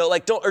 You know,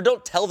 like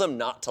don't tell them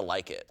not to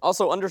like it.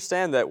 Also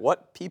understand that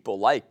what people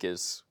like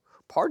is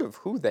part of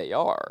who they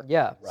are.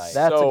 Yeah, Right.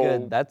 that's So- a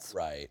good. That's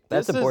Right.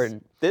 That's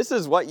important. This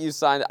is what you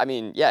signed. I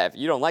mean, yeah, if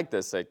you don't like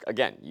this, like,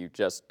 again, you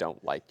just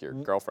don't like your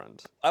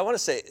girlfriend. I want to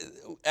say,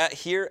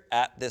 here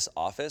at this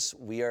office,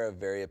 we are a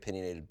very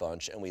opinionated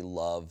bunch, and we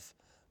love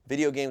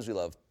video games, we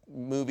love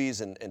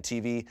movies and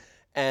TV,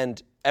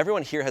 and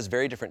everyone here has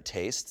very different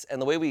tastes,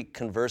 and the way we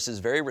converse is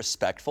very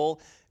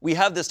respectful. We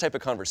have this type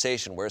of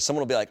conversation where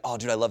someone will be like, oh,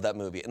 dude, I love that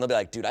movie, and they'll be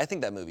like, dude, I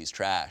think that movie's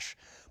trash.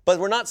 But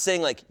we're not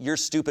saying, like, you're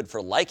stupid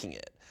for liking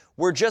it.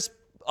 We're just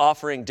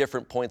offering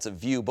different points of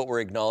view, but we're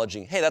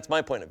acknowledging, hey, that's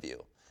my point of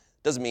view.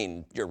 Doesn't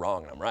mean you're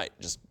wrong and I'm right.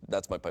 Just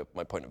that's my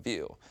point of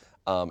view.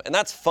 And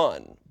that's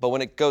fun. But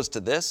when it goes to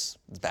this,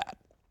 it's bad.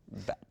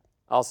 Bad.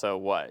 Also,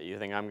 what? You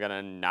think I'm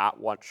gonna not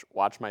watch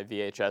my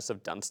VHS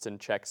of Dunstan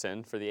Checks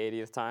In for the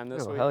 80th time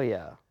this Oh, week? hell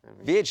yeah.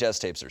 VHS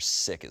tapes are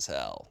sick as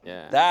hell.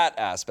 Yeah. That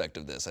aspect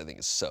of this I think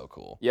is so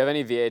cool. You have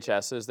any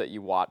VHSs that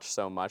you watch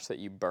so much that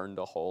you burned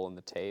a hole in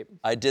the tape?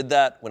 I did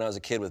that when I was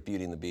a kid with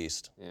Beauty and the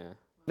Beast. Yeah.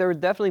 There were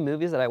definitely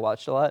movies that I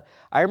watched a lot.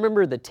 I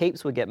remember the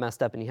tapes would get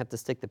messed up and you have to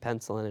stick the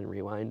pencil in and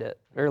rewind it.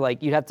 Or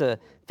like you'd have to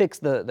fix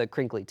the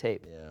crinkly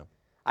tape. Yeah.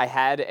 I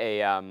had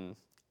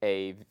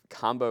a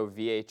combo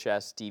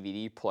VHS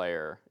DVD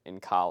player in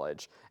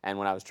college, and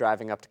when I was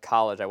driving up to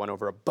college, I went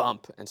over a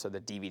bump, and so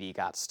the DVD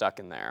got stuck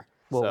in there.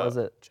 What was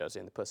it? Josie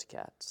and the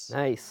Pussycats.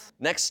 Nice.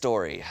 Next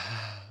story.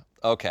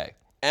 Okay.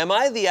 Am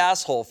I the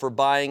asshole for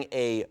buying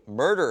a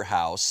murder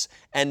house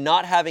and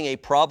not having a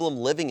problem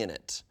living in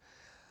it?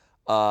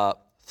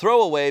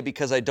 Throwaway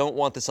because I don't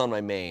want this on my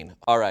main.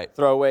 All right.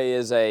 Throwaway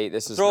is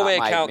this is Throwaway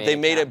not my account. main They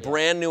made a account yet.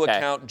 brand new Okay.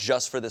 account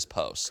just for this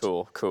post.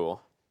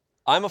 Cool.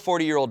 I'm a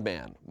 40-year-old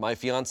man. My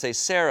fiance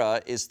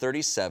Sarah is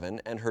 37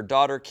 and her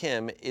daughter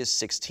Kim is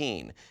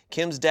 16.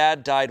 Kim's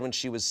dad died when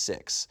she was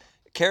 6.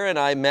 Kara and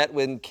I met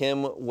when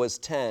Kim was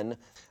 10.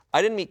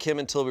 I didn't meet Kim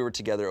until we were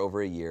together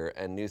over a year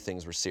and knew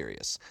things were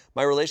serious.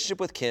 My relationship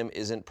with Kim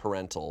isn't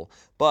parental,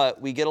 but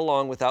we get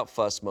along without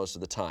fuss most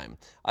of the time.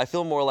 I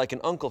feel more like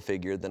an uncle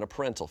figure than a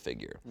parental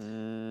figure.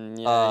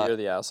 Yeah, you're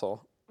the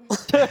asshole.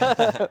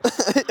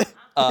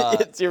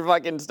 It's your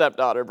fucking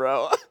stepdaughter,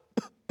 bro.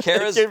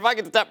 Kara's, It's your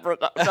fucking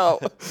stepbrother. No.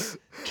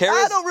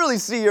 I don't really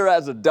see her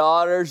as a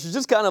daughter. She's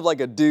just kind of like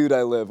a dude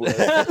I live with.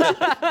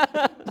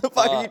 The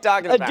fuck are you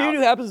talking A about? dude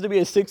who happens to be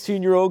a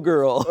 16-year-old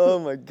girl. Oh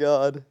my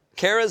god.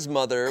 Kara's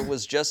mother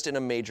was just in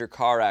a major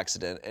car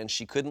accident and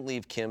she couldn't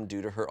leave Kim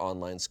due to her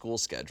online school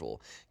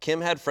schedule. Kim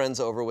had friends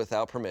over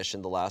without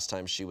permission the last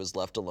time she was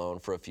left alone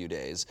for a few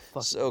days.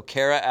 So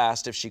Kara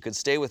asked if she could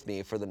stay with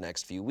me for the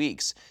next few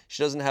weeks.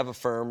 She doesn't have a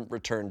firm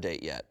return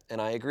date yet,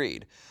 and I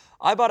agreed.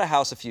 I bought a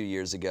house a few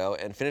years ago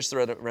and finished the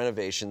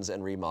renovations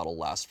and remodel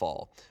last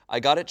fall. I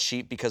got it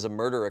cheap because a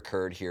murder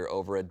occurred here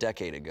over a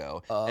decade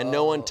ago, and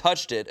no one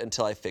touched it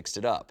until I fixed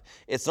it up.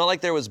 It's not like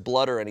there was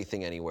blood or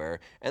anything anywhere,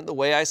 and the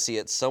way I see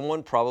it,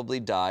 someone probably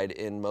died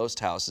in most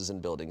houses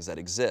and buildings that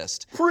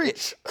exist.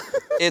 Preach.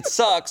 It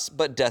sucks,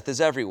 but death is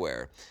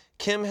everywhere.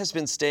 Kim has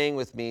been staying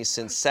with me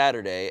since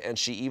Saturday, and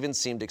she even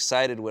seemed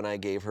excited when I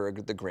gave her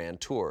the grand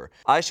tour.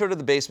 I showed her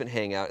the basement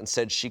hangout and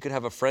said she could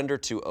have a friend or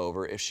two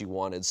over if she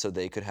wanted so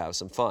they could have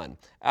some fun.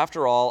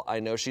 After all,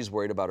 I know she's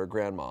worried about her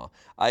grandma.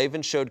 I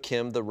even showed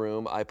Kim the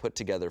room I put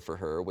together for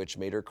her, which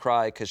made her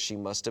cry because she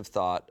must have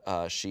thought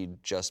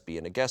she'd just be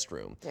in a guest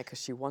room. Yeah,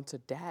 because she wants a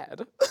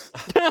dad.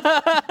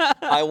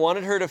 I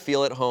wanted her to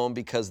feel at home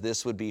because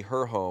this would be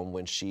her home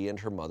when she and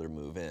her mother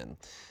move in.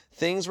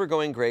 Things were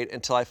going great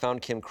until I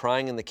found Kim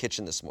crying in the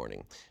kitchen this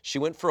morning. She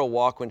went for a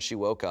walk when she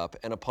woke up,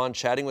 and upon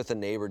chatting with a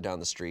neighbor down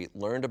the street,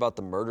 learned about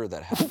the murder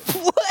that happened.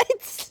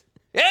 What?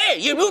 Hey,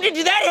 you moved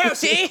into that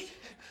house, eh?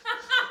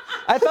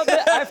 I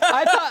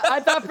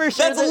thought for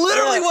sure. That's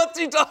literally what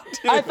you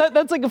talked to. I thought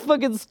that's like a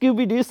fucking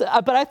Scooby-Doo.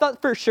 But I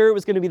thought for sure it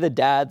was going to be the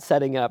dad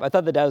setting up. I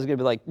thought the dad was going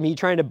to be like me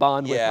trying to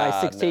bond with my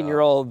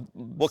 16-year-old.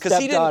 Well, because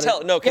he didn't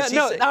tell. No, because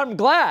I'm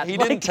glad he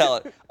didn't tell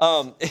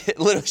it.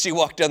 Literally, she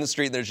walked down the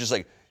street and there's just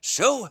like,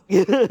 so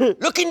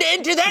looking to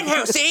enter that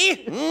house,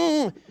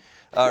 eh?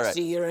 All right.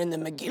 See, you're in the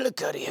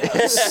McGillicuddy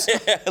house.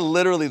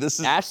 Literally, this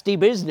is nasty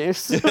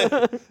business.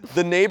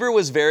 The neighbor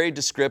was very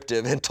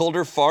descriptive and told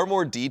her far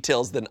more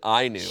details than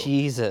I knew.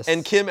 Jesus.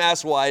 And Kim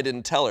asked why I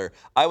didn't tell her.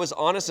 I was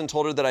honest and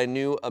told her that I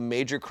knew a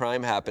major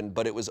crime happened,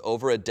 but it was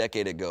over a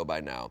decade ago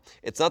by now.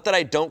 It's not that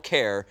I don't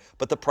care,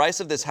 but the price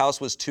of this house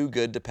was too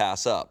good to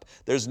pass up.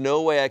 There's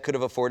no way I could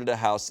have afforded a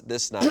house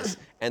this nice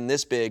and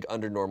this big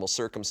under normal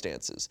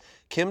circumstances.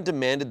 Kim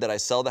demanded that I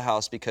sell the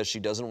house because she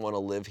doesn't want to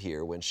live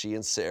here when she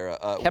and Sarah...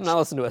 I'm not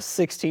listening to a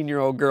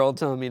 16-year-old girl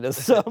telling me to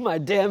sell my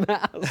damn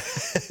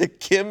house.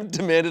 Kim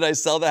demanded I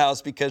sell the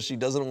house because she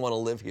doesn't want to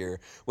live here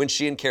when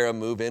she and Kara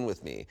move in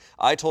with me.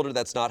 I told her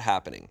that's not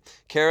happening.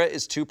 Kara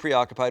is too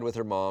preoccupied with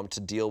her mom to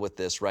deal with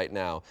this right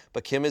now,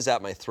 but Kim is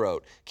at my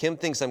throat. Kim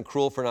thinks I'm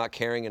cruel for not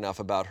caring enough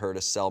about her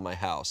to sell my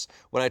house.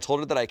 When I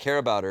told her that I care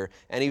about her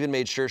and even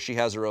made sure she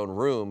has her own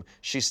room,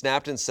 she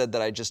snapped and said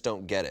that I just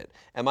don't get it.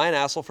 Am I an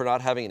asshole for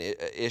not having an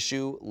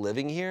issue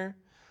living here?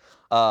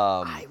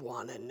 I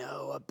want to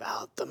know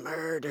about the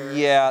murder.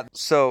 Yeah,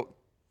 so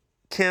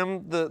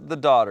Kim, the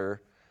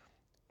daughter,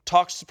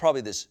 talks to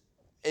probably this,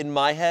 in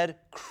my head,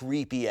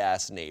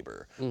 creepy-ass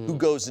neighbor who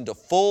goes into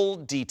full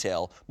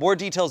detail, more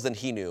details than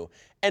he knew,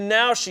 and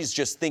now she's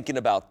just thinking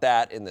about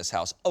that in this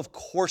house. Of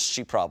course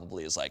she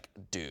probably is like,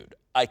 dude,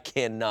 I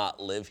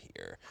cannot live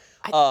here.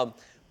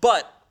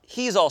 But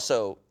he's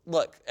also,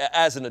 look,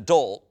 as an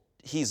adult,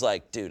 he's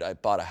like, dude, I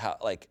bought a house.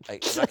 Like, I'm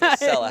not gonna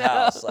sell a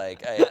house.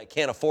 Like, I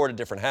can't afford a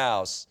different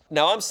house.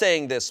 Now, I'm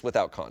saying this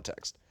without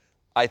context.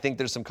 I think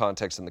there's some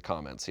context in the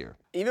comments here.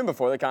 Even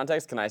before the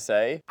context, can I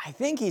say, I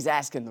think he's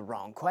asking the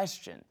wrong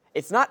question.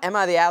 It's not, am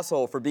I the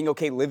asshole for being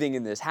okay living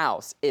in this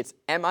house? It's,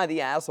 am I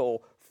the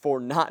asshole for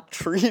not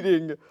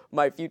treating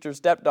my future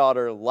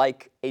stepdaughter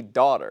like a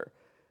daughter?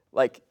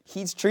 Like,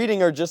 he's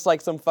treating her just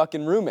like some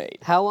fucking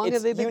roommate. How long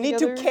have they been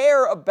together? You need to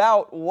care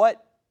about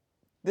what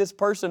this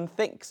person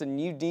thinks, and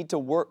you need to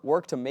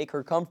work to make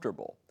her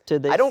comfortable.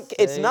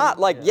 It's not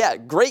like, yeah,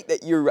 great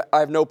that I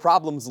have no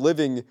problems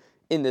living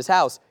in this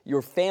house.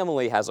 Your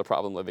family has a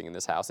problem living in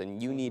this house,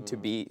 and you need to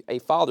be a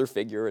father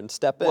figure and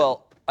step in.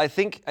 Well, I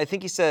think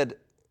he said,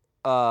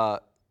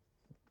 Kara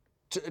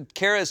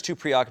is too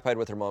preoccupied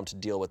with her mom to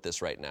deal with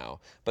this right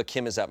now, but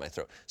Kim is at my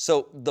throat.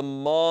 So the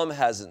mom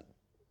hasn't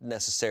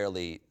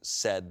necessarily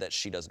said that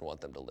she doesn't want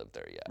them to live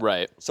there yet.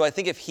 Right. So I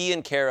think if he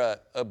and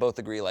Kara both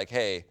agree, like,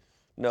 hey,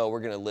 no,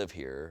 we're gonna live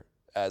here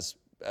as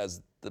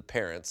the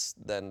parents,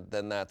 then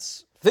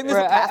that's. I think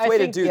there's a pathway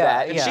to do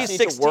that. And she's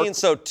 16,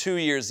 so 2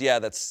 years,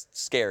 that's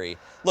scary.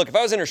 Look, if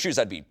I was in her shoes,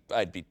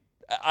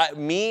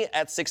 me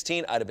at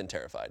 16, I'd have been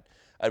terrified.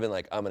 I'd have been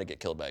like, I'm gonna get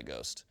killed by a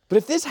ghost. But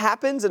if this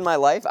happens in my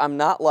life, I'm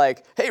not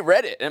like, hey,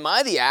 Reddit, am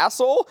I the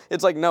asshole?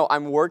 It's like, no,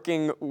 I'm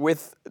working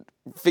with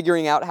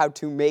figuring out how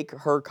to make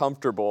her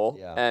comfortable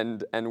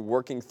and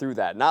working through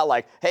that. Not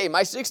like, hey,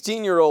 my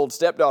 16-year-old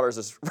stepdaughter's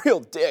this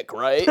real dick,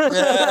 right?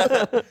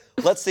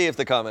 Let's see if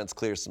the comments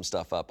clear some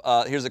stuff up.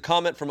 Here's a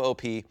comment from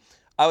OP.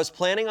 I was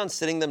planning on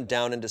sitting them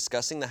down and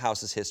discussing the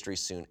house's history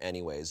soon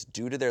anyways,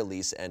 due to their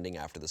lease ending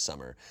after the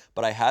summer.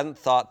 But I hadn't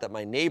thought that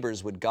my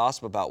neighbors would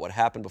gossip about what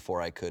happened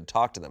before I could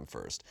talk to them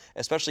first,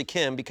 especially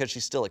Kim because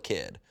she's still a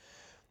kid.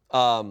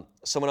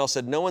 Someone else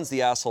said, no one's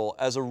the asshole.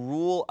 As a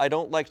rule, I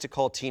don't like to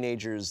call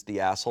teenagers the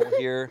asshole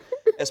here,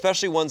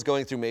 especially ones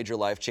going through major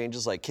life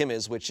changes like Kim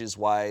is, which is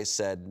why I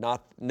said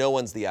no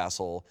one's the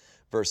asshole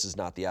versus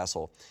not the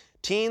asshole.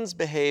 Teens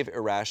behave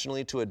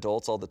irrationally to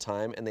adults all the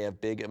time, and they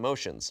have big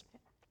emotions.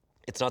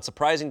 It's not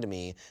surprising to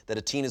me that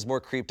a teen is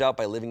more creeped out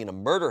by living in a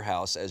murder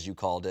house, as you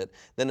called it,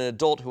 than an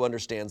adult who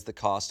understands the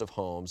cost of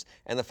homes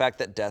and the fact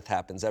that death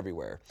happens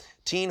everywhere.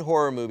 Teen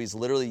horror movies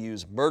literally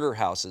use murder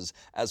houses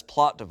as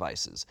plot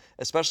devices,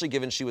 especially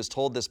given she was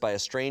told this by a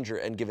stranger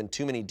and given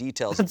too many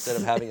details instead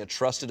of having a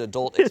trusted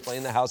adult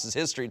explain the house's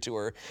history to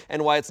her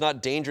and why it's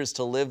not dangerous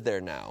to live there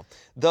now.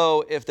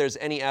 Though, if there's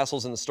any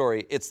assholes in the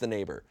story, it's the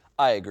neighbor.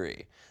 I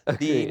agree.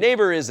 The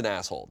neighbor is an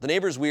asshole. The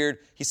neighbor's weird.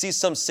 He sees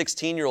some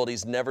 16-year-old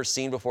he's never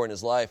seen before in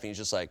his life, and he's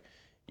just like,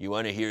 you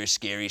want to hear a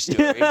scary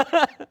story?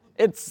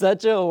 It's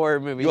such a horror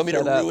movie. You want me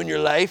to ruin your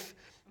life?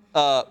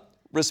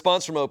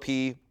 Response from OP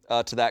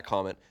to that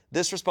comment.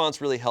 This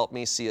response really helped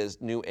me see a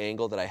new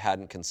angle that I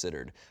hadn't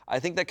considered. I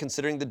think that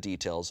considering the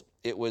details,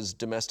 it was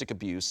domestic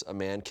abuse, a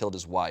man killed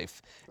his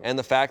wife, and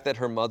the fact that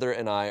her mother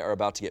and I are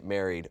about to get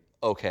married,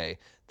 okay,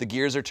 the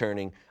gears are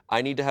turning.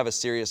 I need to have a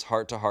serious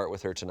heart-to-heart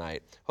with her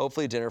tonight.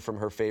 Hopefully dinner from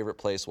her favorite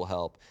place will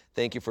help.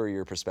 Thank you for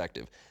your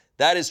perspective.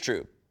 That is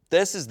true.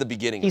 This is the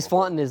beginning. He's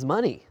flaunting his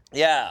money.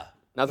 Yeah.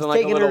 Nothing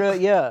like a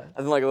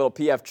little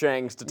PF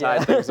Chang's to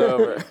tide things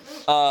over.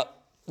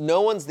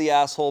 No one's the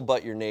asshole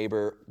but your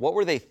neighbor. What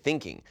were they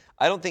thinking?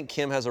 I don't think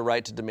Kim has a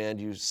right to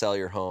demand you sell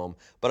your home,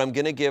 but I'm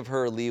going to give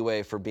her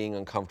leeway for being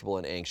uncomfortable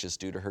and anxious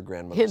due to her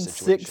grandmother's And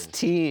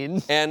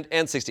situation. 16.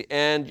 And 60.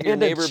 And your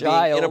And a neighbor being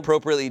child.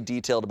 inappropriately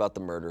detailed about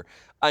the murder.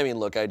 I mean,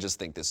 look, I just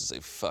think this is a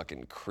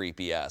fucking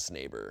creepy-ass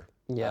neighbor.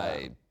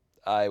 Yeah.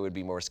 I would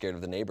be more scared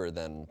of the neighbor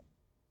than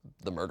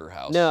the murder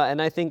house. No,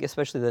 and I think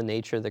especially the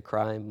nature of the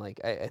crime,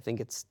 like I think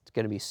it's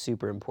going to be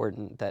super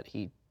important that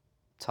he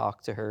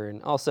talk to her.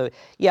 And also,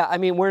 yeah, I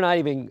mean,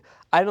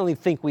 I don't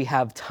even think we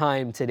have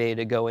time today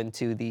to go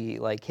into the,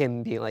 like,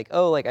 him being like,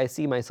 oh, like, I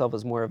see myself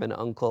as more of an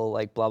uncle,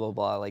 like, blah, blah,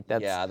 blah. Like,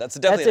 that's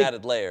definitely an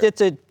added layer. It's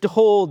a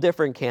whole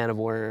different can of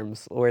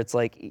worms, where it's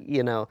like,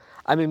 you know,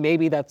 I mean,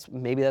 maybe that's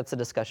a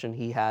discussion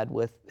he had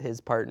with his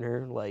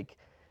partner, like,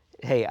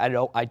 hey, I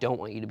don't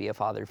want you to be a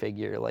father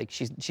figure. Like,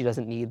 she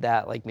doesn't need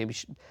that. Like, maybe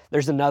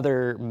there's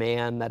another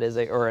man that is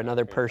or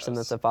another person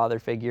that's a father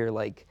figure.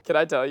 Like, Can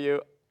I tell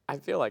you? I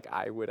feel like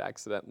I would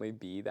accidentally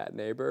be that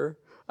neighbor.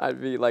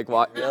 I'd be like,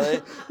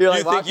 Really? You're like You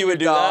think walking you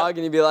would your do that? dog,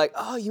 and you'd be like,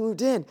 oh, you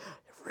moved in.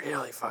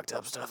 Really fucked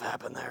up stuff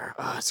happened there.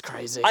 Oh, it's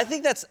crazy. I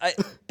think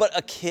but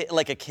a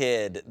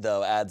kid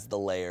though adds the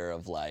layer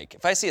of like,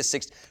 if I see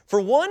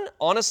for one,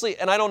 honestly,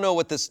 and I don't know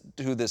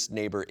who this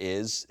neighbor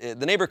is.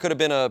 The neighbor could have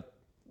been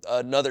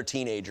another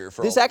teenager.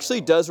 This actually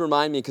does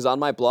remind me, because on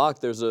my block,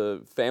 there's a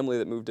family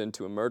that moved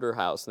into a murder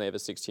house, and they have a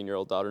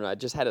 16-year-old daughter, and I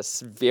just had a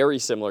very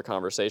similar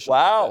conversation.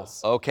 Wow. Like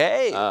this.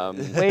 Okay.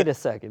 wait a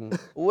second.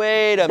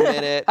 Wait a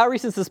minute. How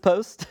recent is this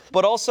post?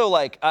 But also,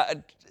 like,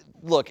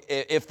 look,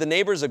 if the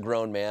neighbor's a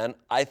grown man,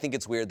 I think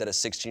it's weird that a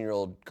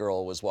 16-year-old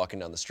girl was walking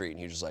down the street and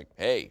he was just like,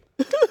 hey,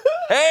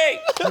 hey,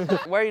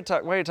 why are you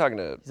talking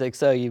to? He's like,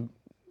 so you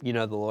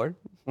know the Lord?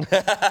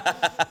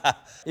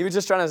 He was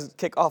just trying to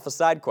kick off a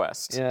side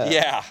quest.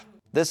 Yeah.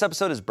 This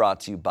episode is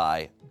brought to you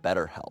by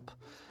BetterHelp.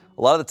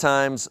 A lot of the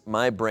times,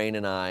 my brain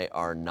and I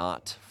are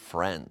not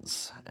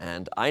friends,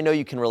 and I know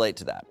you can relate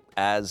to that,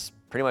 as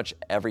pretty much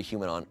every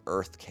human on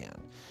Earth can.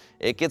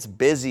 It gets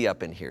busy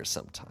up in here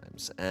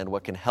sometimes, and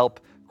what can help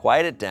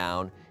quiet it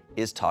down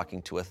is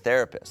talking to a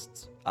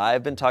therapist.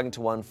 I've been talking to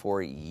one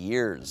for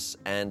years,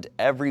 and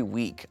every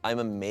week I'm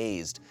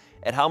amazed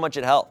at how much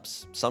it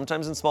helps,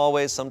 sometimes in small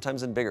ways,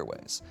 sometimes in bigger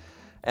ways,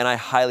 and I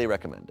highly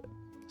recommend it.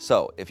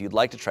 So if you'd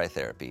like to try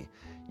therapy,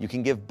 you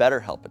can give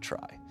BetterHelp a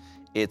try.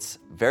 It's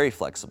very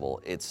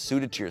flexible, it's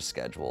suited to your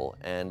schedule,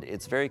 and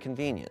it's very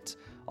convenient.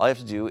 All you have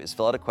to do is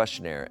fill out a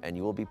questionnaire and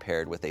you will be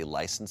paired with a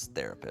licensed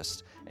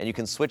therapist, and you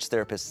can switch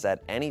therapists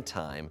at any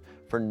time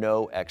for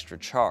no extra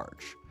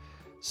charge.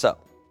 So,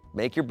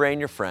 make your brain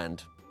your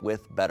friend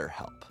with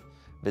BetterHelp.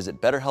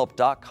 Visit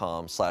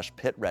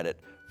betterhelp.com/pitreddit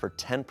for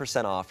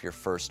 10% off your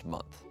first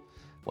month.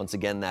 Once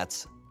again,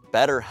 that's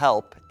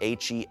BetterHelp,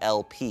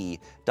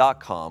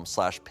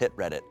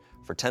 HELP.com/pitreddit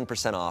for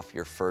 10% off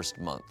your first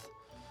month.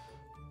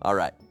 All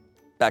right,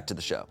 back to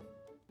the show.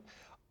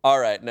 All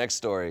right, next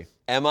story.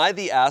 Am I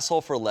the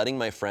asshole for letting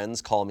my friends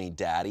call me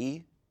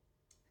daddy?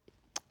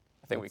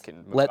 I think we can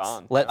move Let's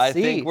on.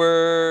 see. think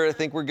we're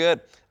good.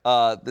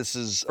 This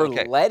is For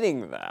okay.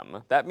 letting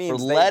them. That means For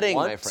they letting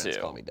want my friends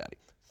to. call me daddy.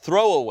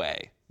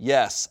 Throwaway.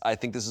 Yes, I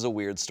think this is a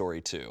weird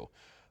story too.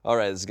 All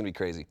right, this is gonna be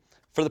crazy.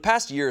 For the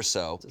past year or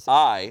so,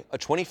 I, a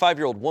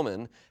 25-year-old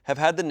woman, have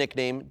had the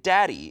nickname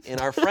Daddy in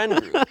our friend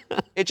group.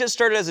 It just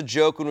started as a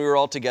joke when we were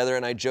all together,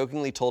 and I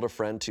jokingly told a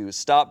friend to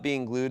stop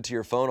being glued to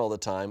your phone all the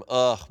time.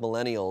 Ugh,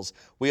 millennials.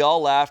 We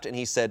all laughed, and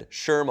he said,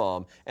 sure,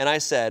 Mom. And I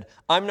said,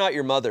 I'm not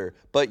your mother,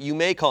 but you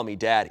may call me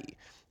Daddy.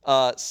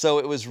 So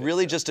it was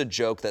really just a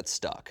joke that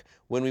stuck.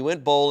 When we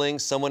went bowling,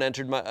 someone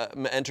entered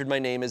my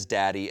name as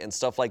Daddy, and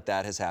stuff like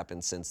that has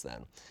happened since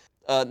then.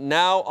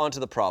 Now onto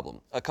the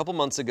problem. A couple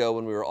months ago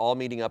when we were all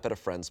meeting up at a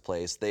friend's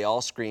place, they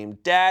all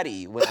screamed,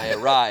 Daddy, when I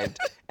arrived,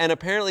 and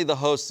apparently the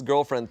host's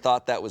girlfriend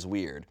thought that was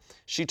weird.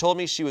 She told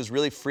me she was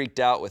really freaked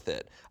out with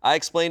it. I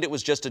explained it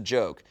was just a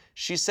joke.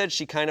 She said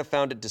she kind of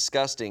found it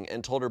disgusting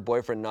and told her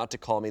boyfriend not to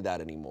call me that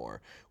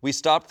anymore. We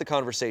stopped the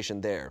conversation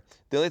there.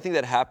 The only thing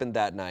that happened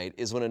that night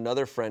is when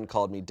another friend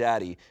called me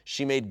Daddy,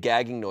 she made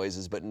gagging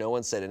noises, but no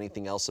one said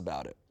anything else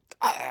about it.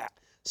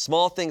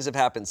 Small things have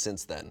happened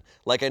since then.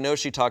 Like I know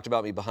she talked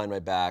about me behind my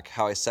back,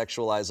 how I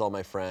sexualize all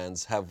my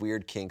friends, have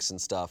weird kinks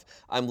and stuff.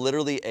 I'm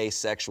literally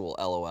asexual,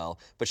 LOL,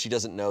 but she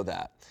doesn't know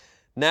that.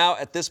 Now,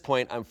 at this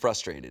point, I'm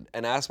frustrated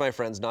and ask my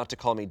friends not to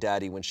call me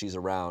Daddy when she's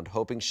around,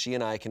 hoping she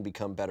and I can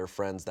become better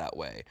friends that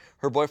way.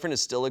 Her boyfriend is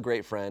still a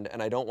great friend,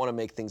 and I don't want to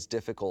make things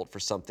difficult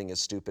for something as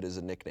stupid as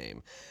a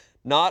nickname.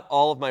 Not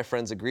all of my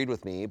friends agreed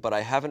with me, but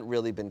I haven't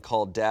really been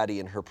called Daddy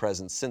in her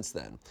presence since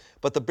then.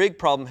 But the big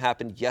problem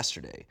happened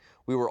yesterday.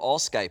 We were all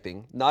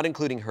Skyping, not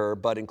including her,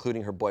 but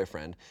including her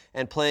boyfriend,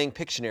 and playing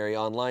Pictionary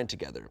online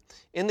together.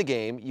 In the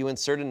game, you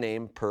insert a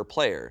name per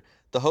player.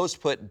 The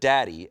host put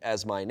Daddy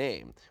as my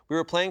name. We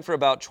were playing for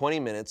about 20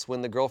 minutes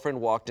when the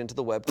girlfriend walked into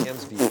the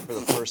webcam's view for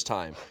the first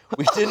time.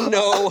 We didn't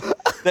know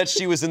that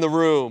she was in the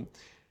room.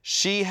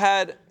 She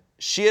had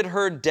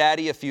heard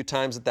Daddy a few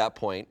times at that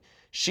point.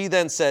 She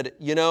then said,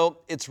 you know,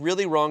 it's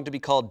really wrong to be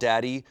called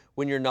Daddy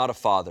when you're not a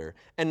father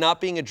and not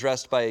being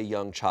addressed by a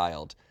young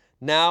child.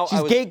 She's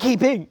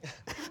gatekeeping.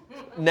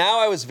 Now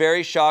I was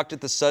very shocked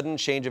at the sudden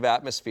change of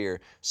atmosphere.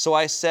 So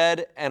I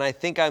said, and I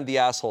think I'm the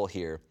asshole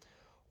here,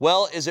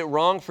 well, is it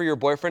wrong for your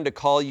boyfriend to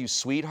call you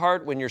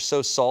sweetheart when you're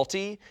so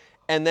salty?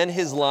 And then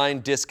his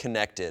line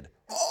disconnected.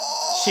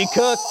 She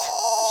cooked.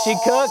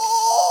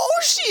 Oh,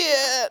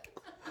 shit.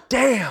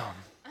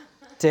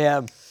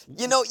 Damn.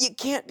 You know, you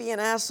can't be an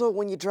asshole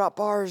when you drop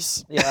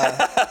bars.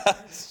 Yeah.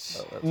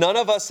 None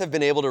of us have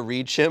been able to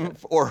reach him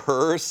or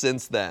her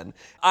since then.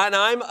 And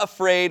I'm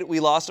afraid we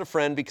lost a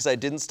friend because I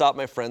didn't stop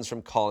my friends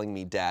from calling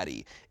me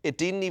daddy. It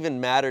didn't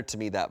even matter to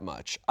me that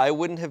much. I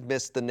wouldn't have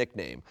missed the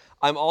nickname.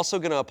 I'm also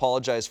going to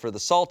apologize for the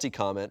salty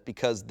comment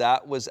because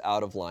that was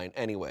out of line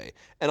anyway.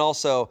 And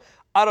also,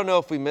 I don't know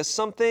if we missed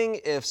something.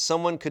 If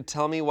someone could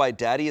tell me why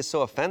daddy is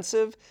so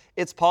offensive,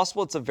 it's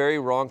possible it's a very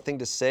wrong thing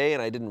to say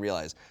and I didn't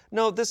realize.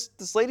 No, this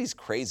lady's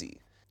crazy.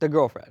 The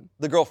girlfriend.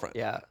 The girlfriend.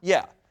 Yeah.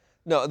 Yeah.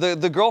 No,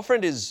 the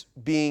girlfriend is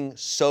being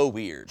so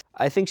weird.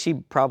 I think she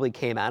probably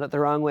came at it the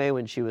wrong way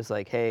when she was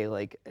like, hey,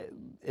 like,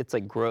 it's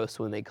like gross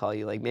when they call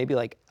you, like maybe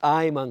like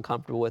I'm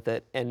uncomfortable with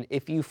it. And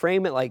if you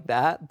frame it like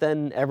that,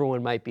 then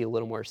everyone might be a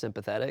little more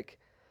sympathetic.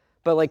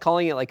 But like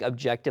calling it like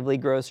objectively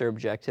gross or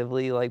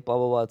objectively like blah,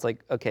 blah, blah, it's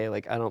like, okay,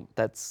 like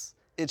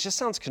It just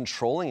sounds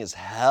controlling as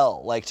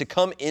hell. Like to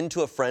come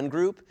into a friend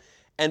group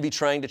and be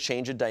trying to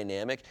change a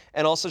dynamic.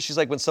 And also she's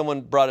like, when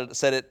someone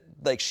said it,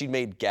 like she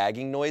made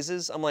gagging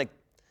noises. I'm like,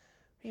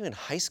 are you in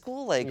high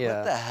school? Like,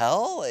 what the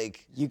hell?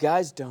 Like, you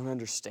guys don't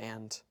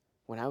understand.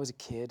 When I was a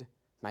kid,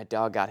 my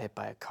dog got hit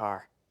by a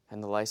car,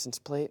 and the license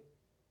plate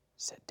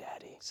said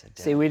daddy.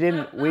 See, we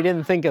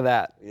didn't think of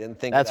that. We didn't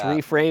think That's of that.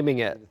 reframing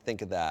it.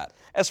 Think of that.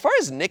 As far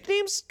as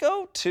nicknames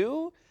go,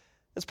 too,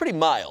 it's pretty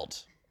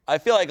mild. I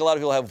feel like a lot of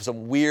people have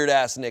some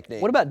weird-ass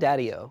nicknames. What about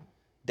Daddy-O?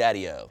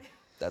 Daddy-O.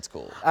 That's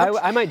cool.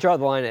 I might draw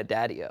the line at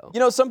Daddy-O.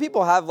 You know, some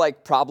people have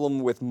like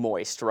problem with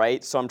moist,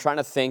 right? So I'm trying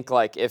to think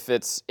like if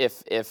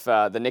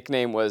the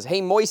nickname was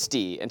Hey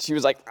Moisty, and she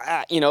was like,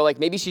 you know, like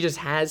maybe she just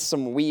has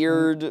some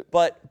weird.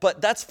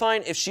 But that's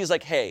fine if she's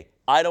like, hey,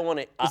 I don't want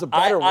to. There's a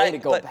better way to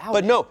go about it.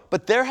 But no,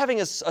 but they're having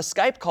a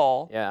Skype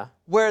call. Yeah.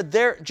 Where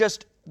they're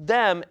just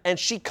them, and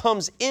she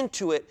comes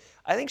into it.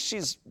 I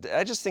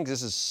just think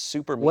this is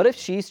super mean. What if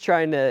she's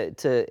trying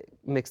to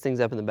mix things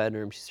up in the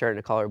bedroom? She's starting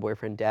to call her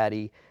boyfriend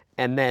Daddy,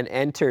 and then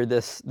enter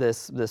this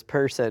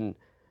person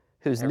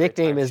whose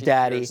nickname is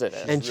Daddy,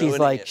 and she's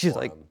like,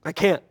 I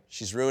can't.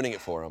 She's ruining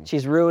it for him.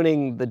 She's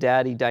ruining the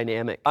daddy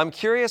dynamic. I'm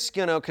curious,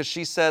 you know, because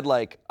she said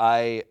like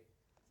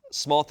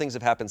small things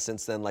have happened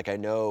since then. Like I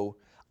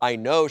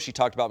know she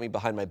talked about me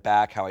behind my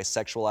back, how I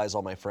sexualize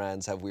all my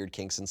friends, have weird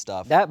kinks and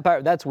stuff.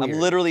 That's weird. I'm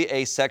literally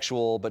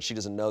asexual, but she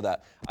doesn't know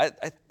that. I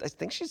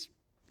think she's.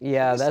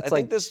 Yeah, I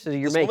think this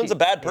woman's a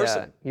bad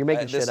person. Yeah, you're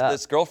making shit up.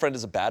 This girlfriend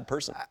is a bad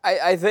person.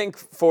 I think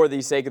for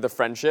the sake of the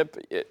friendship,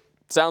 it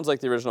sounds like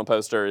the original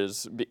poster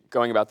is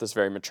going about this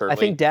very maturely. I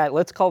think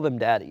let's call them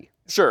Daddy.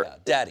 Sure. Yeah,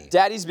 Daddy.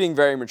 Daddy's being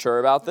very mature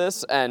about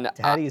this, and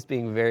Daddy's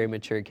being very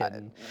mature,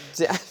 kitten.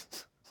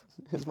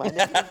 Is my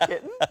name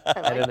Kitten?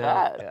 I don't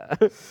know.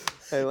 Yeah.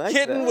 I like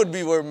Kitten that. would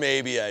be where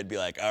maybe I'd be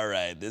like, all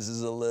right, this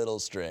is a little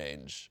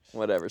strange.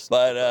 Whatever.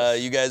 But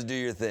you guys do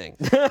your thing.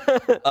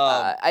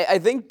 I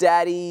think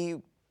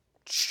Daddy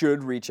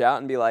should reach out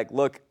and be like,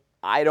 look,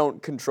 I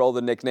don't control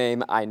the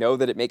nickname. I know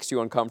that it makes you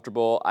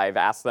uncomfortable. I've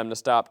asked them to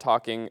stop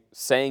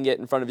saying it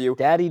in front of you.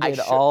 Daddy did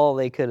all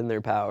they could in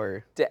their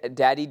power.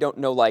 Daddy don't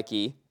know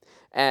likey.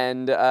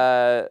 And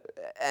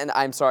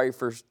I'm sorry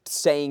for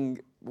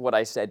saying what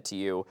I said to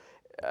you.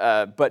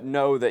 But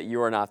know that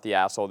you are not the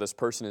asshole. This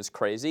person is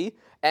crazy.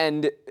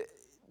 And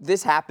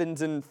this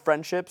happens in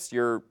friendships.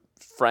 Your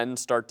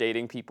friends start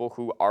dating people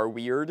who are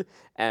weird.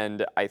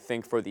 And I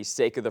think for the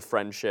sake of the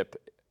friendship,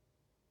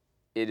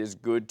 it is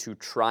good to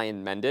try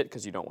and mend it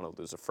because you don't want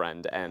to lose a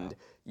friend. And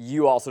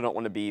you also don't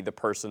want to be the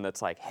person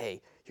that's like,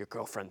 hey, your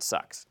girlfriend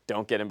sucks.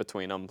 Don't get in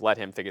between them. Let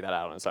him figure that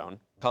out on his own.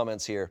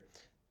 Comments here.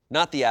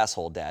 Not the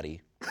asshole,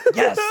 Daddy.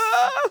 Yes.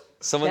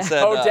 Someone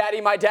said. Oh,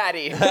 Daddy, my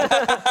daddy.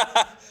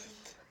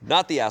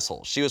 Not the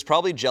asshole. She was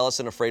probably jealous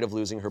and afraid of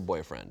losing her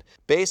boyfriend.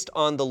 Based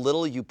on the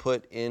little you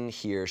put in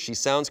here, she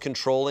sounds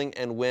controlling,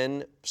 and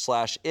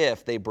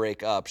when/if they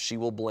break up, she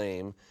will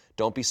blame.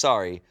 Don't be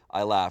sorry.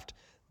 I laughed.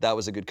 That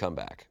was a good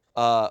comeback.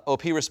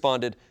 OP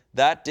responded,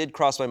 that did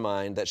cross my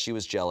mind that she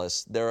was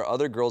jealous. There are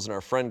other girls in our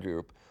friend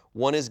group.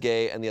 One is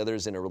gay and the other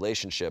is in a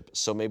relationship,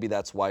 so maybe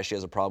that's why she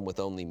has a problem with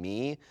only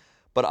me,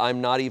 but I'm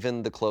not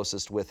even the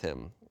closest with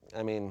him.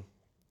 I mean,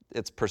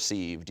 it's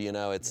perceived, you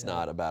know, it's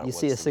not about You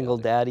see a single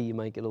daddy, you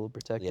might get a little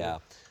protective. Yeah.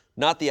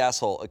 Not the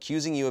asshole.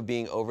 Accusing you of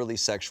being overly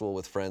sexual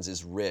with friends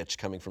is rich,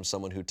 coming from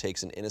someone who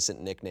takes an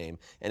innocent nickname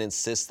and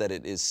insists that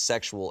it is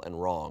sexual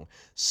and wrong.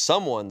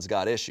 Someone's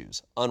got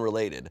issues.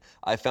 Unrelated.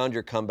 I found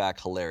your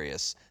comeback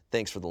hilarious.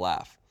 Thanks for the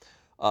laugh.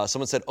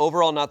 Someone said,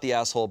 overall not the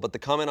asshole, but the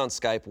comment on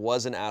Skype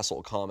was an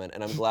asshole comment,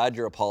 and I'm glad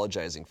you're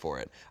apologizing for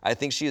it. I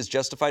think she is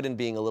justified in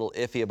being a little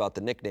iffy about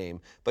the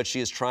nickname, but she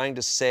is trying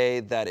to say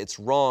that it's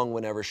wrong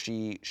whenever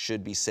she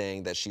should be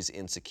saying that she's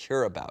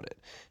insecure about it.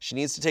 She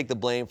needs to take the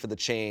blame for the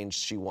change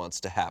she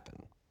wants to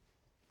happen.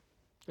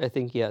 I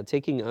think, yeah,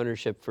 taking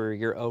ownership for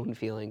your own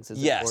feelings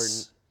is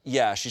important.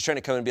 Yeah, she's trying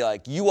to come and be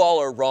like, you all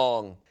are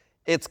wrong.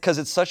 It's because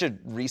it's such a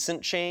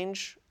recent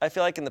change. I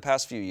feel like in the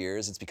past few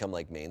years, it's become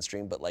like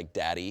mainstream, but like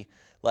daddy,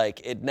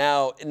 like it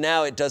now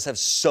it does have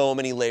so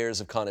many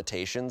layers of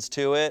connotations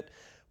to it.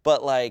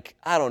 But like,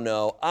 I don't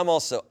know. I'm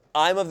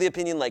of the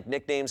opinion like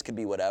nicknames could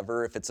be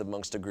whatever if it's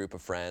amongst a group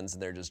of friends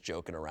and they're just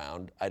joking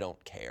around. I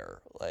don't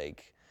care.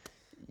 Like,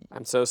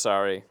 I'm so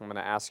sorry. I'm gonna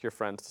ask your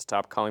friends to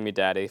stop calling me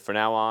daddy. From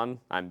now on,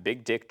 I'm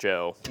Big Dick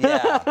Joe.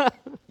 yeah,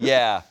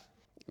 yeah.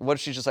 What if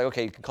she's just like,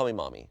 okay, you can call me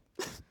mommy.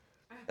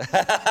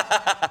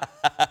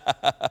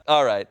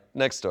 All right,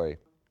 next story.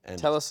 And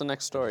Tell us the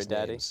next story,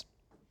 Daddy. names.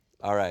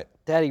 All right.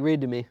 Daddy,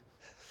 read to me.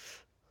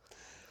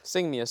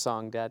 Sing me a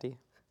song, Daddy.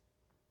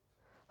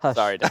 Hush.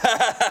 Sorry, Daddy.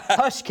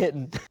 Hush,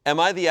 kitten. Am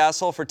I the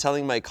asshole for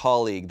telling my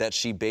colleague that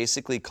she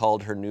basically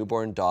called her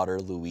newborn daughter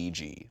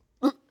Luigi?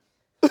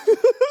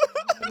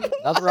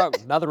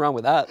 Nothing wrong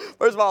with that.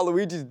 First of all,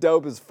 Luigi's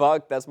dope as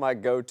fuck. That's my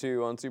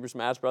go-to on Super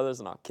Smash Brothers,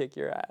 and I'll kick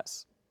your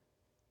ass.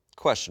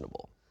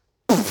 Questionable.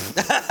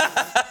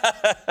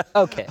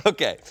 Okay.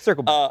 Okay.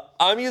 Circle back.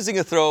 I'm using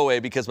a throwaway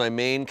because my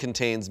main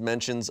contains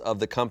mentions of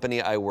the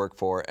company I work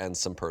for and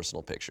some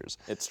personal pictures.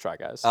 It's Try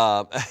Guys.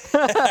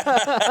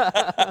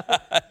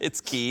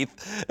 It's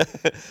Keith.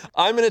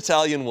 I'm an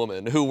Italian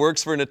woman who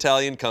works for an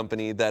Italian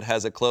company that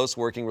has a close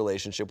working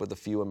relationship with a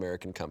few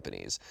American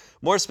companies.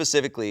 More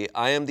specifically,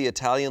 I am the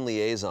Italian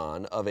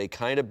liaison of a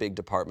kind of big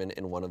department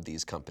in one of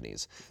these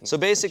companies. So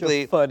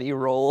basically, Funny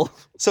role.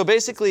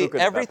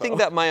 everything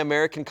that my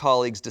American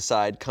colleagues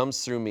decide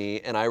comes through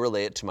me, and I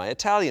relay it to my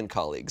Italian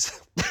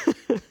colleagues.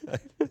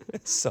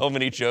 So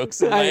many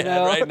jokes in my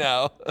head right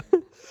now.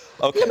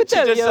 Okay. What's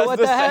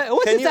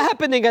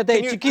happening at the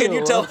HQ?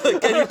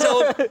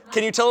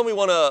 Can you tell them we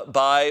want to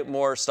buy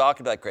more stock?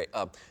 And be like, great. They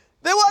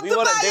want to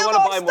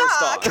buy more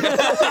stock.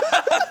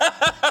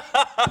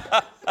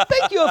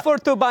 Thank you for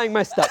buying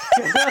my stuff.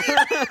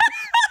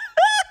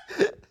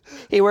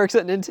 He works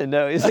at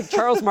Nintendo. He's like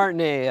Charles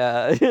Martinet.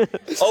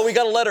 Oh, we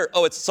got a letter.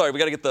 Oh, we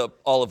got to get the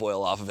olive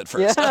oil off of it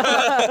first.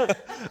 Yeah.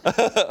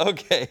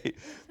 Okay.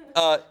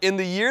 In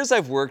the years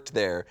I've worked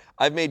there,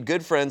 I've made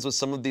good friends with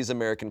some of these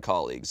American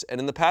colleagues. And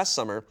in the past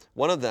summer,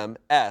 one of them,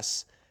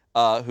 S,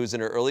 who's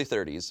in her early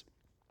 30s,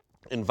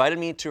 invited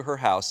me to her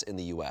house in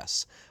the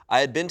U.S. I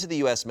had been to the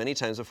U.S. many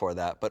times before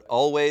that, but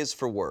always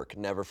for work,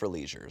 never for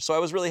leisure. So I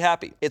was really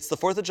happy. It's the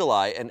 4th of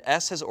July, and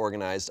S has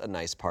organized a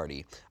nice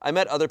party. I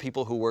met other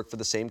people who work for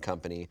the same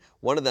company.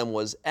 One of them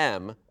was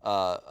M,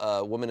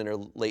 a woman in her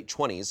late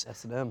 20s.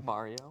 S&M.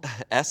 Mario.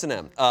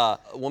 S&M, a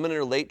woman in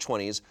her late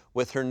 20s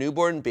with her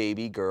newborn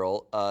baby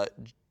girl,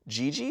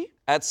 Gigi?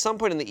 At some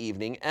point in the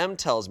evening, M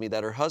tells me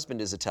that her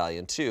husband is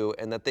Italian too,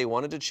 and that they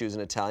wanted to choose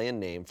an Italian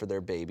name for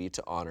their baby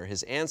to honor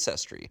his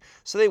ancestry.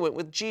 So they went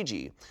with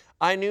Gigi.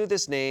 I knew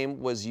this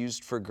name was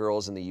used for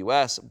girls in the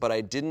US, but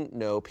I didn't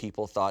know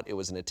people thought it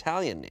was an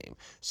Italian name.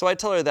 So I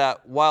tell her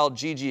that while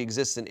Gigi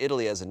exists in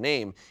Italy as a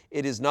name,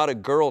 it is not a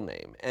girl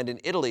name. And in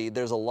Italy,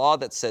 there's a law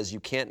that says you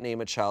can't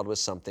name a child with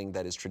something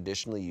that is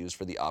traditionally used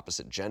for the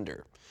opposite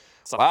gender.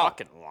 It's a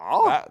fucking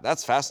law.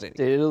 That's fascinating.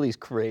 Dude, Italy's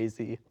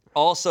crazy.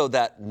 Also,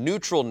 that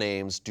neutral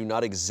names do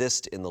not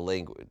exist in the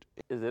language.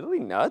 Is Italy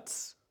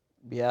nuts?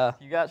 Yeah.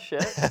 You got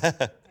shit?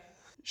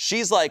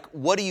 She's like,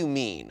 what do you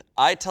mean?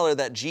 I tell her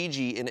that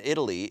Gigi in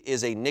Italy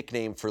is a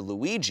nickname for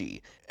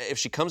Luigi. If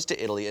she comes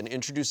to Italy and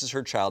introduces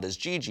her child as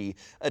Gigi,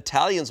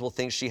 Italians will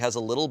think she has a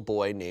little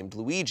boy named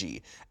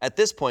Luigi. At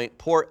this point,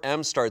 poor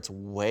M starts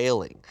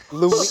wailing.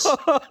 Luigi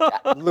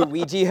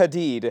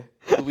Hadid.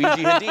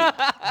 Luigi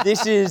Hadid.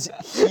 This is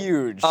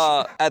huge.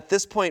 At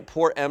this point,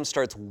 poor M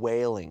starts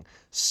wailing,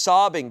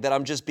 sobbing that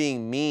I'm just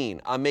being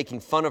mean, I'm making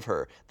fun of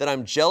her, that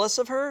I'm jealous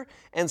of her,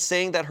 and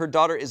saying that her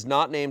daughter is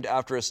not named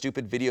after a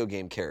stupid video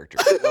game character.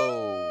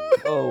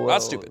 Oh,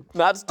 Not stupid.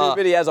 Not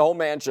stupid, he has a whole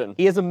mansion.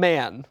 He is a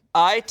man.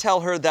 I tell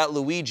her that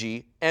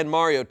Luigi, and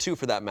Mario too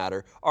for that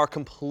matter, are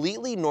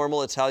completely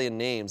normal Italian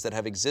names that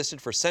have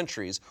existed for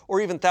centuries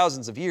or even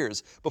thousands of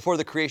years before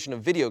the creation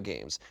of video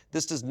games.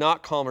 This does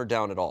not calm her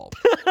down at all.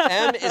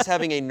 M is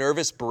having a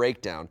nervous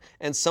breakdown,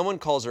 and someone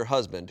calls her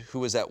husband,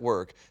 who is at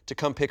work, to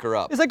come pick her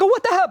up. He's like, oh,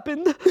 what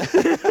happened?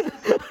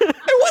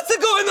 Hey, what's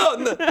going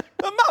on?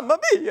 Mamma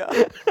mia!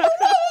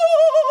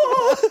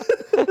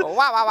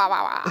 Wow, wow, wow,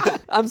 wow, wow.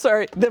 I'm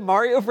sorry, the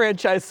Mario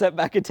franchise set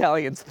back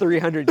Italians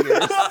 300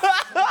 years.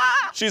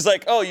 She's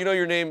like, oh, you know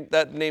your name,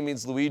 that name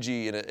means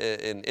Luigi in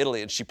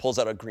Italy. And she pulls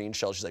out a green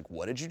shell. She's like,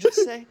 what did you just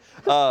say?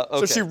 Okay.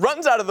 So she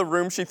runs out of the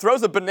room, she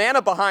throws a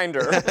banana behind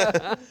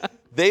her.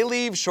 They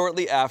leave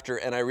shortly after,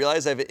 and I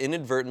realize I've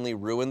inadvertently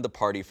ruined the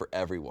party for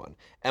everyone.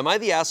 Am I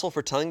the asshole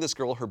for telling this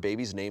girl her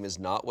baby's name is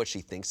not what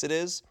she thinks it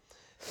is?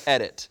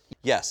 Edit.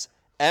 Yes.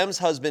 M's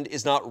husband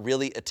is not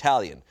really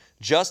Italian,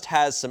 just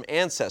has some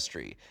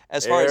ancestry.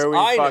 As far as Here we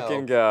I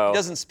fucking know, go. he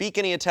doesn't speak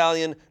any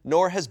Italian,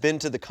 nor has been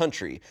to the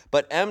country.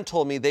 But M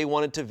told me they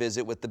wanted to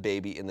visit with the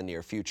baby in the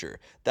near future.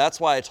 That's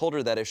why I told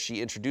her that if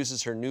she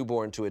introduces her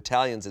newborn to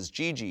Italians as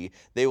Gigi,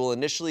 they will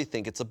initially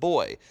think it's a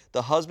boy.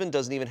 The husband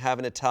doesn't even have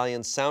an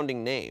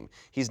Italian-sounding name.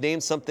 He's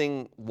named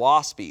something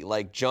waspy,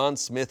 like John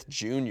Smith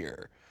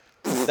Jr.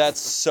 That's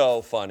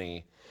so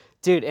funny.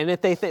 Dude, and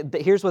if they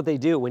here's what they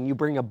do: when you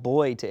bring a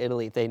boy to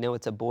Italy, if they know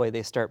it's a boy,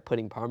 they start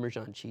putting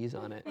Parmesan cheese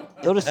on it.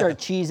 They'll just start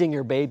cheesing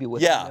your baby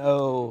with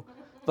no,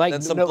 like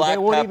Then some no, black they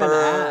won't even pepper.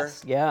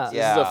 ask. Yeah. This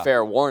is a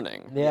fair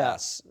warning. Yeah.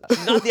 Yes.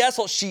 She's not the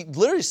asshole. She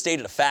literally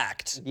stated a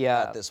fact.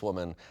 Yeah. About this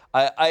woman.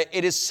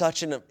 It is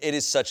such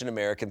an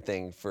American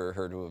thing for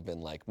her to have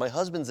been like, my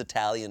husband's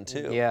Italian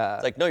too. Yeah.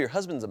 It's like, no, your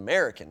husband's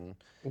American.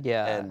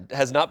 Yeah. And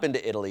has not been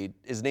to Italy.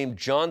 Is named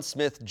John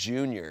Smith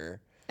Jr.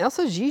 And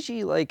also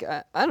Gigi, like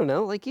I don't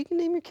know, like you can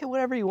name your kid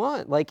whatever you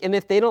want. Like, and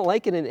if they don't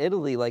like it in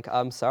Italy, like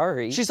I'm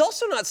sorry. She's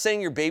also not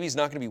saying your baby's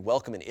not going to be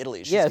welcome in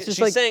Italy.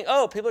 She's saying,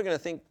 oh, people are going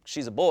to think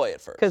she's a boy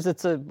at first. Because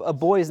it's a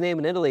boy's name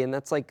in Italy, and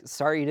that's like,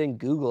 sorry you didn't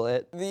Google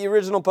it. The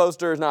original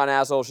poster is not an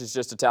asshole. She's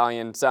just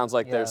Italian. Sounds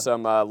like there's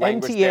some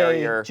language MTA,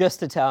 barrier.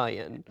 just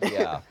Italian.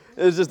 Yeah.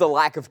 There's just a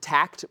lack of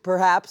tact,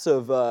 perhaps,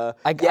 of,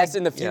 yes,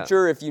 in the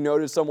future, if you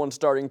notice someone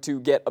starting to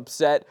get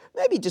upset,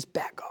 maybe just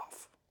back off.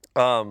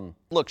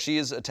 Look, she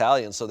is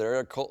Italian, so there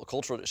are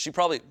cultural.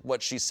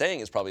 What she's saying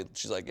is probably,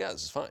 she's like, yeah,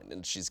 this is fine.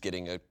 And she's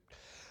getting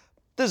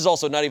this is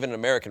also not even an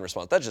American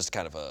response. That's just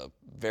kind of a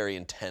very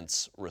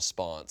intense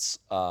response.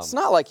 It's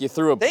not like you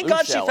threw a Thank blue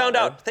God she shell found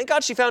at her. out. Thank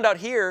God she found out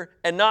here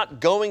and not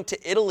going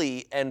to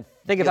Italy and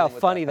Think of how dealing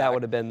with funny that fact.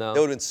 would have been, though. That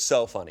would have been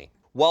so funny.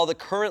 While the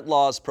current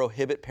laws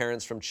prohibit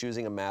parents from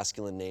choosing a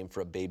masculine name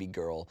for a baby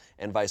girl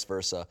and vice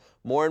versa,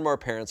 more and more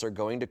parents are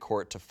going to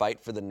court to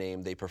fight for the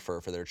name they prefer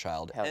for their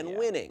child and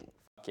winning.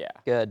 Yeah.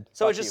 Good.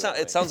 So it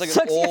sounds like an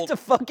Sucks you have old. to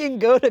fucking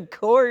go to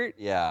court.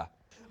 Yeah.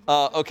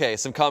 Okay,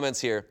 some comments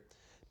here.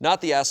 Not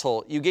the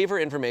asshole. You gave her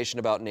information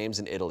about names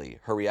in Italy.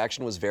 Her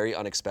reaction was very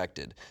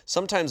unexpected.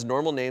 Sometimes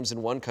normal names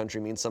in one country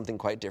mean something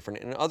quite different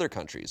in other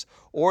countries,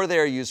 or they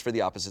are used for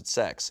the opposite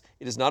sex.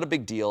 It is not a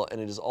big deal,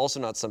 and it is also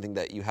not something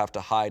that you have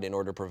to hide in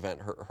order to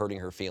prevent her hurting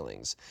her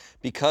feelings.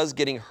 Because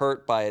getting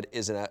hurt by it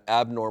is an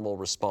abnormal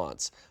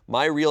response.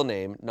 My real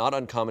name, not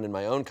uncommon in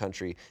my own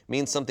country,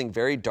 means something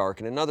very dark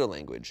in another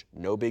language.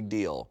 No big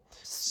deal.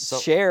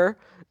 Share.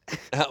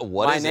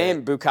 What My is name,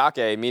 it?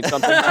 Bukake, means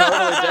something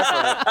totally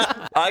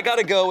different. I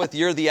gotta go with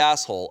you're the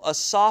asshole, a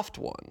soft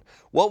one.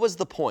 What was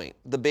the point?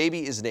 The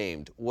baby is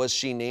named. Was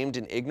she named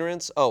in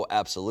ignorance? Oh,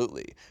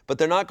 absolutely. But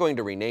they're not going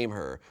to rename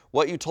her.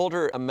 What you told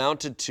her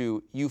amounted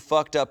to, you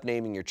fucked up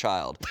naming your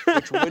child,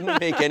 which wouldn't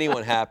make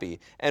anyone happy.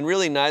 And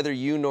really neither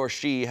you nor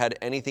she had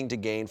anything to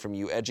gain from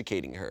you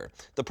educating her.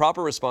 The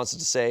proper response is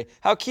to say,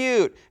 how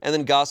cute, and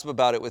then gossip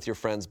about it with your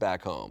friends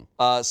back home.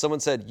 Someone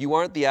said, you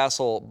aren't the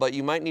asshole, but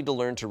you might need to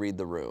learn to read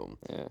the room.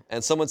 Yeah.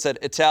 And someone said,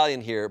 Italian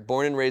here,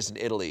 born and raised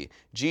in Italy.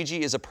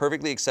 Gigi is a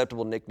perfectly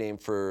acceptable nickname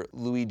for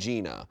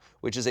Luigina,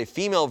 which is a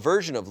female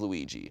version of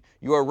Luigi.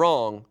 You are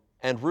wrong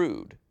and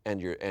rude.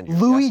 And you're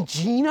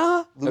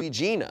Luigina?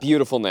 Luigina.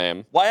 Beautiful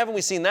name. Why haven't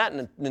we seen that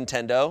in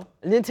Nintendo?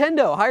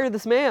 Nintendo, hire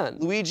this man.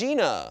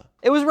 Luigina.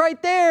 It was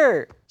right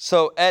there.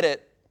 So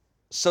edit.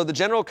 So the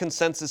general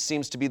consensus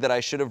seems to be that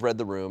I should have read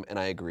the room, and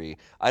I agree.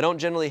 I don't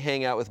generally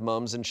hang out with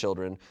mums and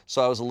children,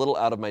 so I was a little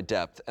out of my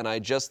depth, and I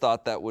just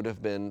thought that would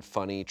have been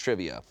funny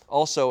trivia.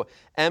 Also,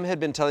 Em had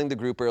been telling the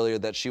group earlier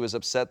that she was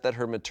upset that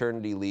her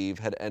maternity leave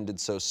had ended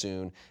so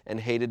soon and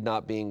hated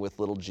not being with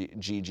little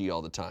Gigi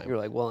all the time. You're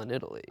like, well, in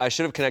Italy. I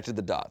should have connected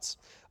the dots.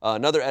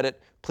 Another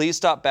edit, please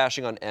stop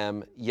bashing on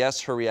Em.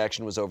 Yes, her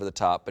reaction was over the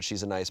top, but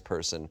she's a nice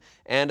person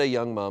and a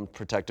young mom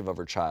protective of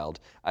her child.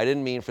 I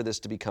didn't mean for this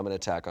to become an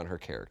attack on her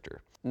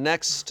character.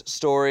 Next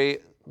story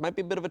might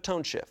be a bit of a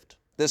tone shift.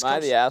 Am I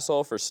the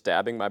asshole for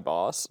stabbing my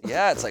boss?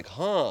 Yeah, it's like,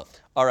 huh.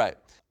 All right.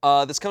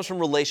 This comes from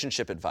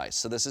relationship advice.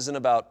 So this isn't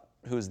about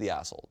who's the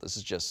asshole. This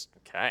is just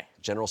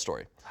general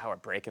story. Wow, we're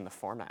breaking the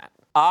format.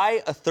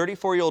 I, a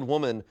 34-year-old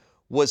woman,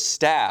 was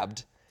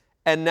stabbed,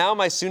 and now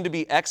my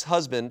soon-to-be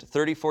ex-husband,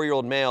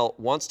 34-year-old male,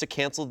 wants to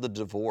cancel the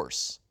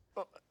divorce.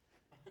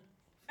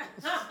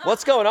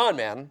 What's going on,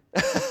 man?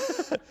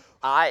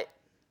 I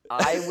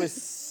was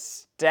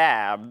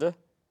stabbed,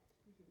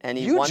 and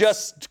You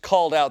just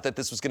called out that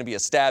this was going to be a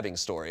stabbing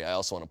story. I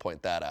also want to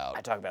point that out.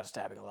 I talk about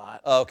stabbing a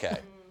lot. Okay.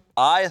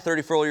 I, a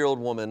 34-year-old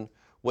woman,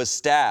 was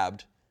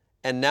stabbed,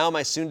 and now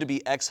my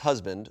soon-to-be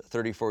ex-husband,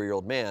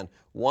 34-year-old man,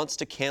 wants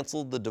to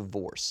cancel the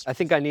divorce. I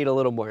think I need a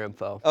little more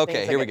info.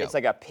 Okay, here we go. It's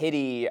like a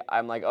pity.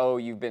 I'm like, oh,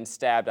 you've been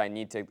stabbed. I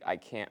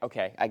can't.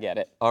 Okay, I get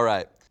it. All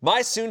right.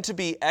 My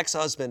soon-to-be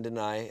ex-husband and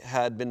I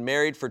had been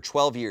married for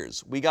 12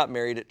 years. We got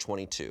married at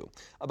 22.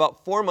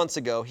 About 4 months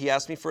ago, he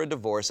asked me for a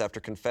divorce after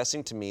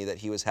confessing to me that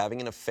he was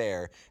having an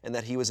affair and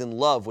that he was in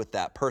love with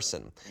that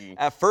person.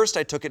 At first,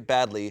 I took it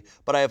badly,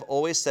 but I have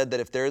always said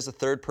that if there is a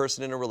third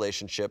person in a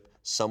relationship,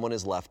 someone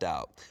is left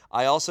out.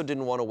 I also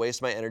didn't want to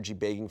waste my energy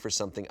begging for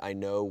something I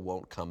know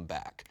won't come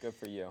back. Good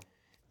for you.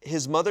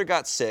 His mother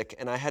got sick,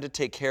 and I had to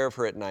take care of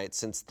her at night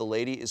since the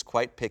lady is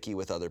quite picky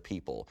with other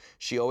people.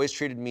 She always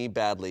treated me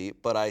badly,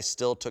 but I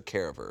still took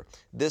care of her.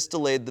 This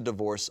delayed the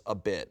divorce a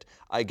bit.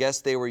 I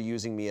guess they were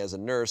using me as a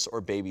nurse or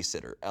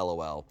babysitter,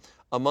 LOL.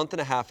 A month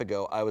and a half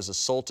ago, I was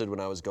assaulted when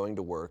I was going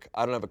to work.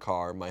 I don't have a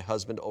car. My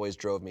husband always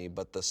drove me,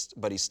 but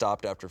he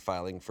stopped after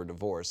filing for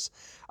divorce.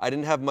 I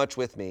didn't have much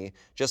with me,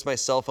 just my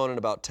cell phone and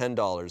about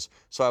 $10,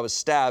 so I was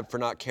stabbed for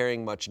not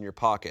carrying much in your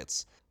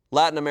pockets.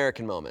 Latin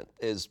American moment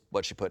is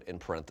what she put in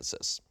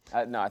parenthesis.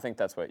 No, I think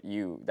that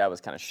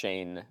was kind of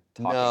Shane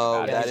talking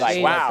No, about it. that He's is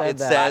like, wow, it Latin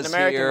says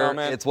American here.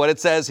 moment. It's what it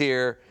says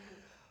here.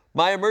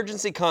 My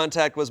emergency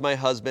contact was my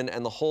husband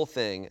and the whole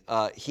thing.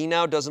 He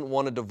now doesn't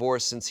want a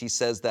divorce since he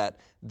says that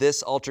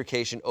this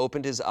altercation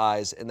opened his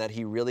eyes and that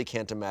he really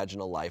can't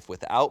imagine a life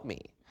without me.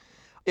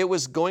 It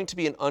was going to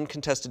be an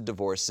uncontested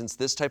divorce since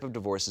this type of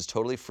divorce is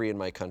totally free in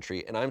my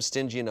country and I'm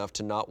stingy enough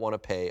to not want to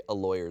pay a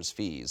lawyer's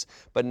fees.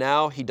 But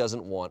now he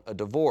doesn't want a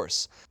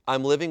divorce.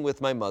 I'm living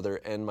with my mother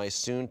and my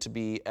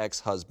soon-to-be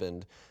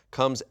ex-husband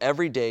comes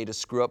every day to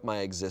screw up my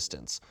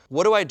existence.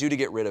 What do I do to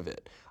get rid of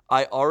it?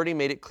 I already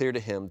made it clear to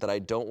him that I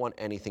don't want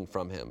anything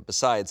from him.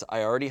 Besides,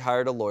 I already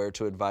hired a lawyer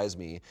to advise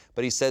me,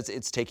 but he says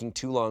it's taking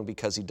too long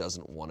because he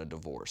doesn't want a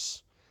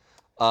divorce.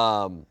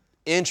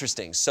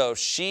 Interesting. So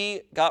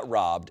she got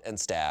robbed and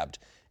stabbed,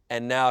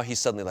 and now he's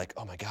suddenly like,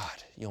 oh my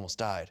God, you almost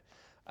died.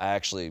 I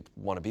actually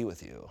want to be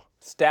with you.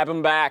 Stab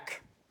him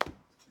back.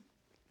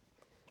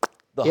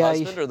 The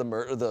husband or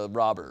the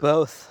robber?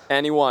 Both.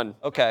 Anyone.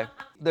 Okay.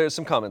 There's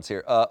some comments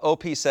here.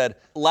 OP said,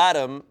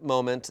 LATAM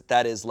moment,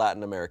 that is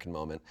Latin American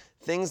moment.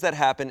 Things that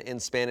happen in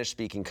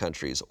Spanish-speaking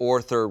countries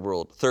or third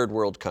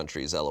world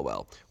countries,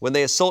 LOL. When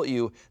they assault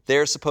you,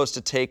 they're supposed to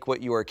take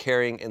what you are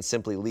carrying and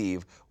simply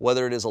leave,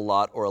 whether it is a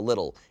lot or a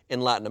little. In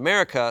Latin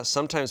America,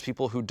 sometimes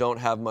people who don't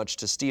have much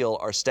to steal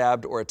are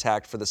stabbed or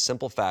attacked for the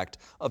simple fact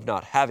of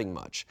not having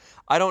much.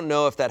 I don't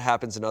know if that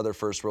happens in other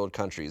first world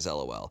countries,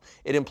 LOL.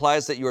 It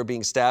implies that you are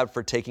being stabbed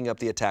for taking up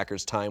the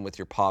attacker's time with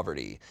your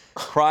poverty.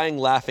 Crying,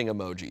 laughing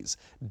emojis.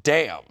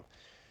 Damn.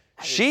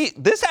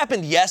 This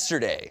happened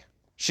yesterday.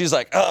 She's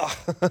like, ugh,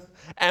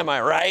 am I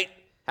right?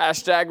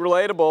 Hashtag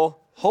relatable.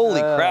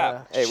 Holy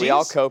crap. Hey, we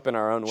all cope in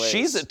our own ways.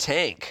 She's a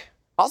tank.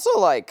 Also,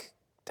 like,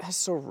 that's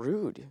so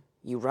rude.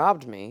 You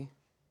robbed me,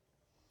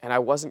 and I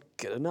wasn't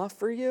good enough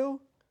for you,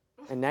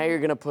 and now you're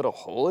gonna put a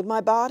hole in my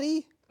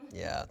body?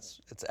 Yeah, it's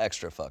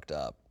extra fucked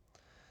up.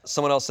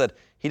 Someone else said,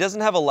 he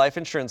doesn't have a life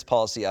insurance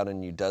policy out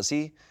on you, does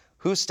he?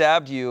 Who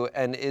stabbed you,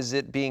 and is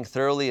it being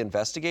thoroughly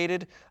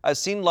investigated? I've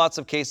seen lots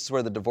of cases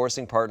where the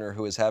divorcing partner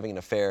who is having an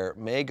affair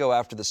may go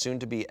after the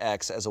soon-to-be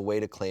ex as a way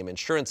to claim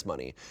insurance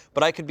money,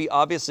 but I could be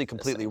obviously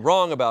completely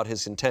wrong about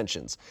his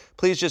intentions.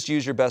 Please just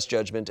use your best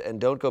judgment and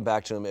don't go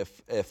back to him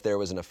if there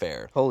was an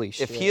affair. Holy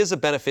shit. If he is a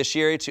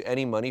beneficiary to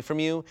any money from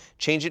you,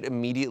 change it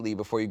immediately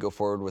before you go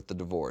forward with the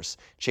divorce.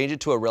 Change it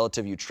to a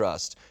relative you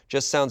trust.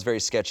 Just sounds very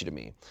sketchy to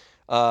me.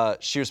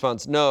 She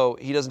responds, no,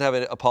 he doesn't have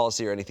a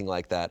policy or anything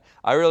like that.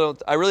 I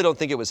really don't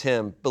think it was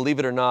him. Believe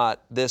it or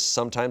not, this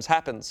sometimes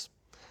happens.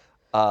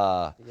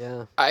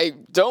 Yeah. I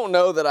don't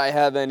know that I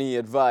have any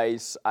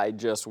advice. I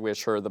just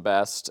wish her the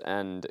best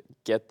and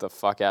get the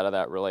fuck out of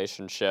that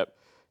relationship.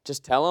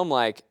 Just tell him,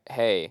 like,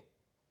 hey,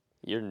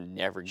 you're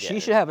never getting She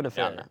should have an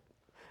affair.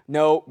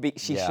 No,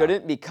 she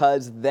shouldn't,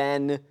 because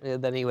then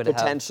he would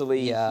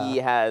potentially he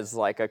has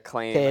like a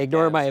claim. Okay,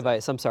 ignore my against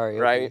advice. I'm sorry.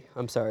 Right? Okay?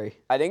 I'm sorry.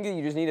 I think that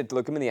you just need to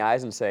look him in the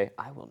eyes and say,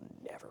 I will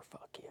never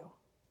fuck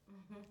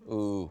you.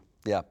 Ooh,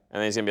 yeah.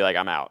 And then he's gonna be like,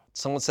 I'm out.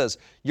 Someone says,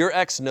 your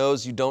ex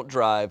knows you don't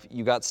drive.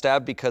 You got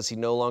stabbed because he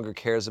no longer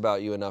cares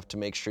about you enough to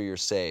make sure you're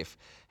safe.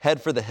 Head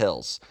for the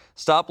hills.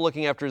 Stop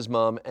looking after his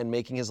mom and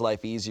making his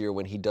life easier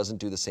when he doesn't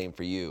do the same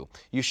for you.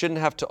 You shouldn't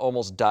have to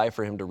almost die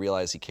for him to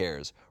realize he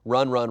cares.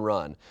 Run, run,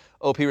 run.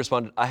 OP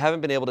responded, I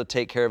haven't been able to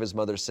take care of his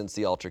mother since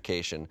the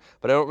altercation,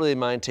 but I don't really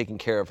mind taking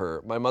care of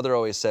her. My mother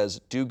always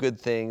says, do good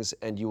things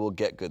and you will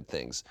get good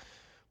things.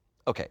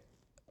 Okay,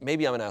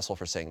 maybe I'm an asshole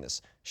for saying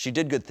this. She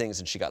did good things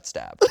and she got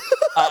stabbed.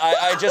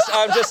 I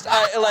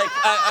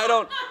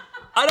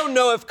don't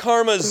know if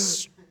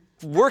karma's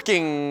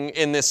working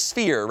in this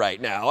sphere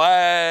right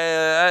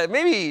now.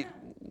 Maybe.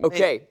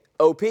 Okay,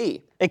 OP.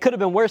 It could have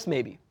been worse,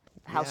 maybe.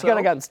 How She so? could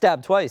have gotten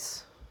stabbed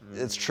twice.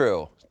 It's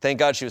true. Thank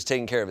God she was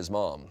taking care of his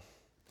mom.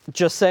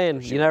 Just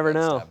saying, you never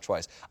know. Stabbed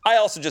twice. I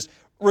also just,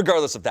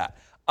 regardless of that,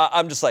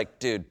 I'm just like,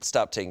 dude,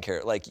 stop taking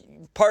care. Like,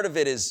 part of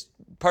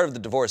the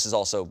divorce is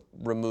also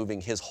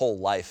removing his whole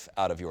life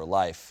out of your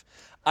life.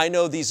 I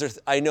know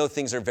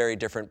things are very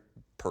different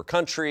per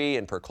country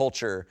and per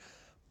culture,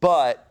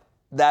 but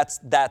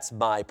that's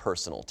my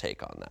personal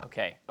take on that.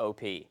 Okay, OP.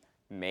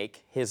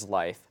 Make his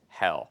life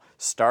hell.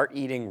 Start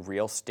eating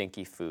real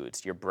stinky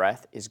foods. Your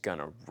breath is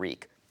gonna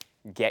reek.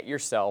 Get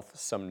yourself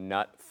some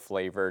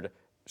nut-flavored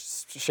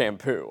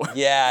shampoo.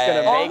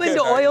 Yeah, Almond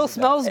oil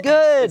smells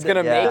good. It's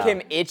gonna make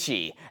him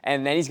itchy,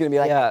 and then he's gonna be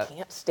like, I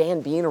can't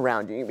stand being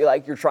around you. You'd be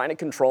like, you're trying to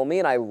control me,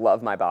 and I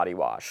love my body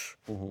wash.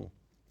 Mm-hmm.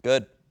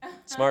 Good,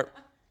 smart.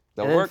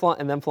 That and work.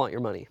 then flaunt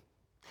your money.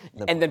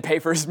 And then pay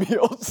for his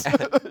meals.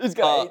 He's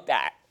gonna eat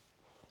that.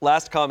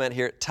 Last comment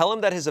here. Tell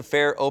him that his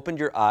affair opened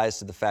your eyes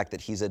to the fact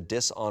that he's a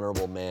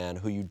dishonorable man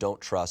who you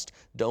don't trust,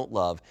 don't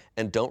love,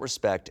 and don't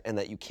respect, and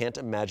that you can't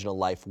imagine a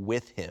life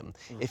with him.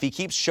 If he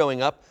keeps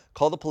showing up,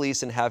 call the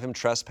police and have him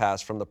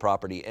trespass from the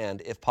property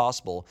and, if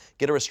possible,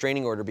 get a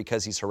restraining order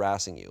because he's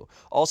harassing you.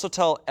 Also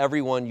tell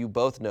everyone you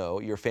both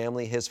know, your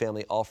family, his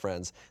family, all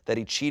friends, that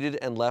he cheated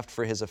and left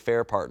for his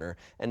affair partner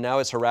and now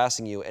is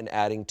harassing you and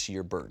adding to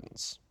your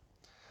burdens.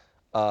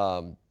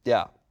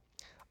 Yeah.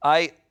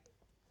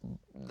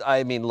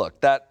 I mean,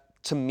 look, that,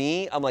 to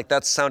me, I'm like,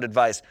 that's sound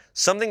advice.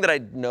 Something that I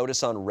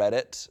notice on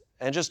Reddit,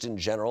 and just in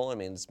general, I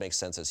mean, this makes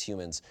sense as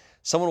humans,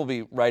 someone will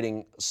be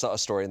writing a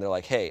story and they're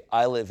like, hey,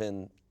 I live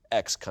in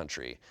X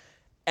country.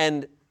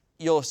 And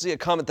you'll see a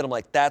comment that I'm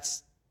like,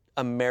 that's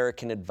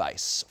American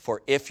advice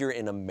for if you're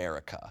in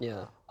America.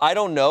 Yeah. I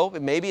don't know,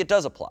 but maybe it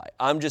does apply.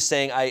 I'm just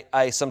saying,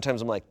 I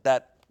sometimes I'm like,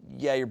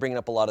 yeah, you're bringing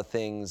up a lot of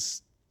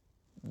things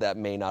that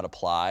may not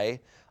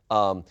apply.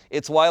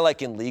 It's why,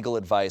 like in legal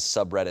advice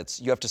subreddits,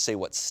 you have to say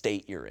what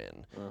state you're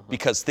in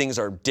because things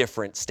are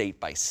different state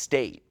by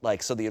state.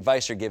 Like, so the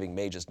advice you're giving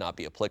may just not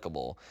be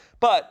applicable.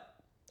 But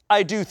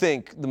I do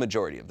think the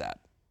majority of that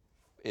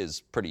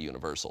is pretty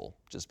universal.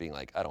 Just being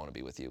like, I don't want to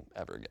be with you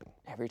ever again.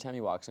 Every time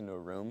he walks into a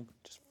room,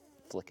 just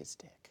flick his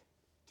dick.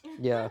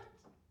 Yeah.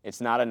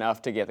 It's not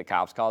enough to get the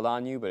cops called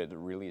on you, but it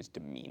really is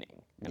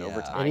demeaning. And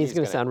over time, And he's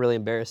going to sound really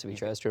embarrassed if he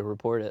tries to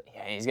report it.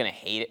 Yeah, and he's gonna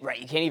hate it. Right?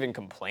 You can't even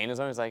complain as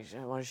long as like,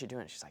 what is she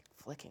doing? She's like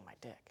flicking my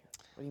dick.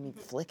 What do you mean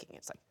flicking?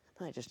 It's like,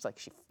 no, it's just like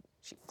she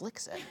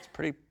flicks it. It's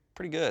pretty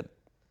good.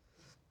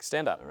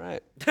 Stand up. All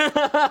right.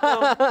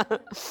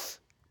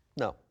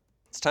 No.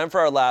 It's time for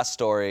our last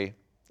story,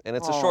 and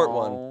it's a short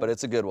one, but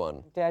it's a good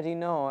one. Daddy,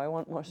 no, I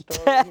want more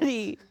stories.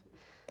 Daddy!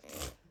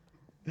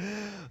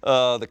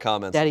 The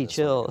comments. Daddy, on this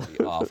chill. one are gonna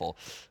be awful.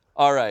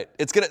 All right,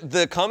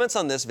 the comments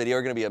on this video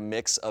are gonna be a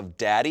mix of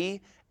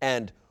daddy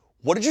and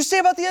what did you say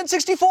about the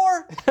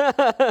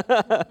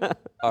N64?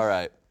 All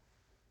right,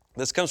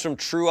 this comes from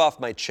True Off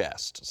My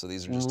Chest. So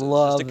these are just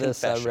Love a this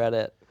confession.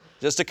 subreddit.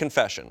 Just a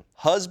confession.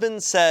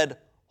 Husband said,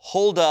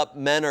 "Hold up,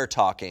 men are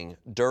talking"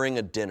 during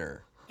a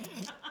dinner.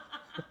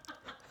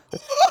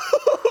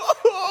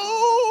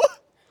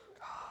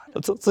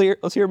 Let's hear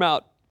him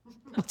out.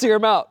 Let's hear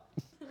him out.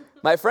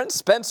 My friend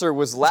Spencer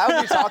was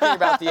loudly talking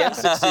about the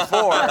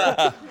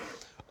N64.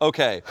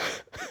 Okay.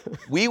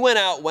 We went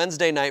out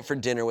Wednesday night for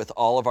dinner with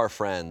all of our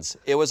friends.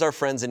 It was our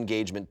friend's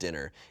engagement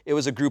dinner. It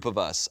was a group of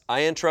us.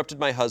 I interrupted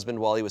my husband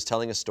while he was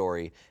telling a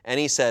story, and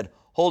he said,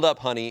 "Hold up,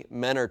 honey,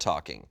 men are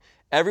talking."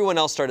 Everyone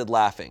else started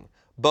laughing,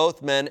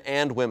 both men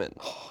and women.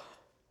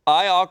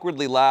 I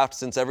awkwardly laughed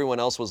since everyone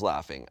else was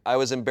laughing. I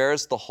was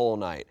embarrassed the whole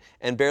night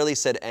and barely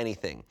said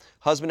anything.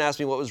 Husband asked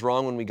me what was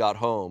wrong when we got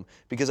home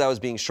because I was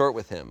being short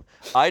with him.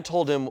 I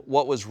told him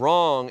what was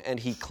wrong and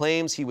he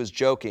claims he was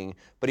joking,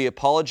 but he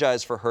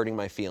apologized for hurting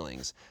my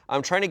feelings.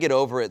 I'm trying to get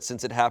over it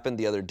since it happened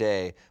the other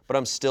day, but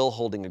I'm still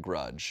holding a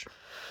grudge.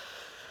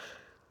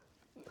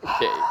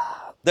 Okay.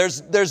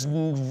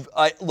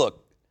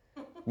 Look,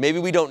 maybe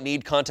we don't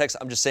need context.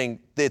 I'm just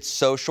saying it's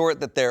so short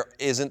that there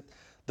isn't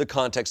the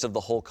context of the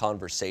whole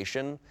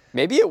conversation.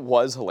 Maybe it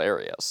was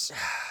hilarious.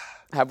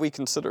 Have we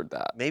considered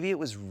that? Maybe it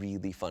was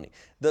really funny.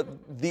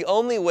 The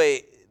only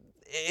way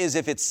is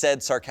if it's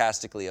said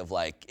sarcastically of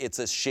like, it's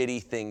a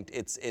shitty thing,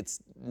 it's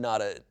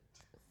not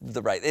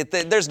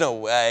there's no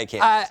way I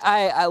can't.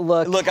 I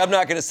look. Look, I'm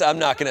not gonna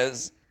stand up for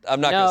this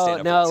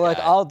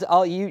look,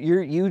 guy.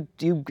 you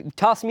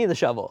toss me the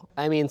shovel.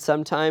 I mean,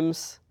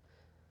 sometimes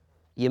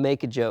you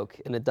make a joke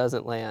and it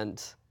doesn't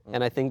land.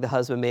 And I think the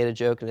husband made a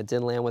joke and it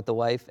didn't land with the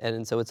wife,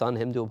 and so it's on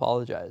him to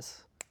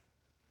apologize.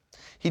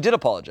 He did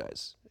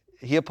apologize.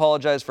 He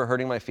apologized for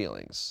hurting my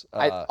feelings.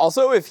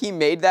 Also, if he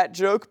made that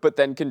joke but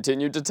then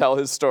continued to tell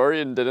his story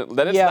and didn't,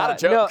 then it's not a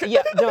joke.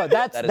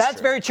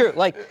 That's very true.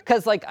 Like,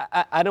 cause like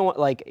I don't want,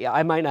 like,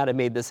 I might not have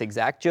made this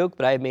exact joke,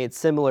 but I have made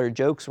similar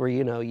jokes where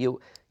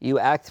you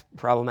act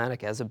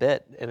problematic as a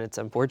bit, and it's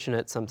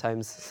unfortunate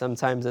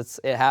sometimes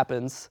it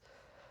happens.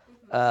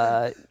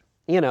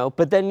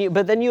 But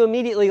then you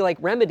immediately like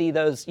remedy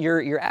those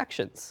your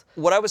actions.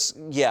 What I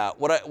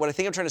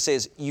think I'm trying to say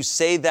is you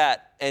say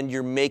that and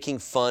you're making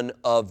fun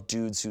of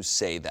dudes who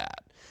say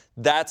that.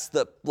 That's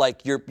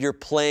you're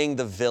playing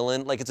the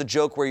villain. Like, it's a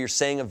joke where you're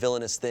saying a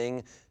villainous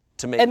thing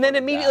to make and fun then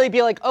of immediately that.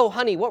 be like, "Oh,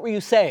 honey, what were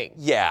you saying?"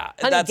 Yeah,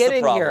 honey, that's get the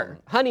in problem. here,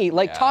 honey.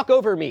 Like, talk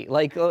over me.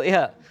 Like,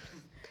 yeah.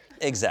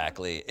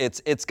 Exactly.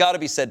 It's got to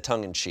be said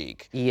tongue in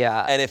cheek.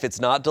 Yeah. And if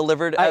it's not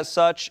delivered as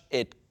such,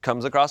 it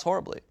comes across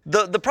horribly.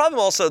 The problem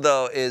also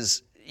though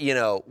is,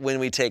 when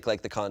we take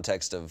like the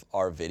context of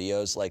our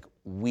videos, like,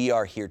 we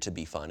are here to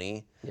be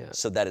funny. Yeah.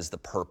 So that is the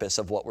purpose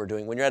of what we're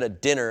doing. When you're at a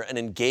dinner, an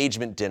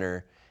engagement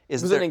dinner,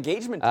 It was an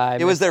engagement.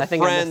 It was their I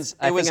think friends.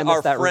 I It was think I our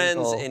missed that friends'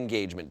 wrinkle.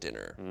 engagement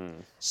dinner.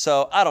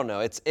 So I don't know.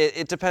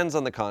 It depends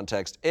on the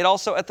context. It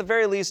also, at the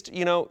very least,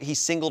 he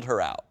singled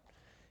her out,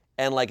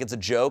 and like, it's a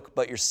joke,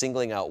 but you're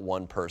singling out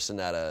one person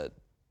at a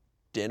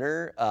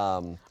dinner.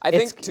 I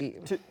think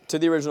to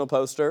the original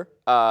poster,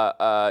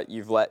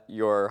 you've let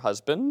your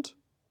husband?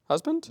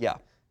 Yeah.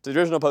 To the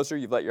original poster,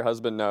 you've let your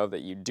husband know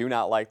that you do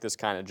not like this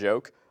kind of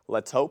joke.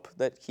 Let's hope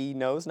that he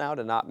knows now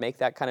to not make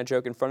that kind of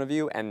joke in front of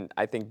you, and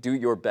I think do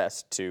your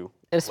best to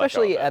And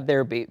especially at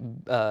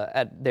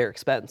their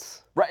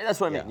expense. Right, that's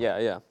what I mean.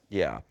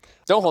 Yeah.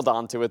 Don't hold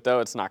on to it,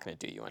 though. It's not going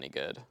to do you any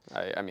good.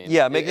 I mean,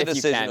 make a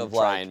decision you can, of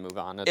try and move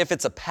on. If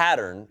it's a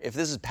pattern, if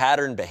this is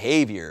pattern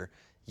behavior,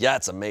 yeah,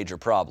 it's a major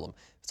problem.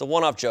 If it's a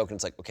one-off joke and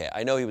it's like, okay,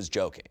 I know he was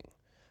joking,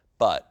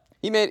 but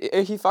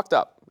he fucked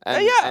up.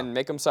 And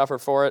make him suffer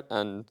for it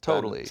and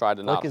totally try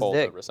to not hold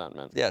the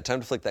resentment. Yeah, time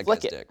to flick that guy's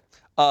dick.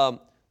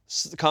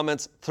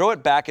 Comments, throw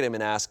it back at him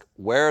and ask,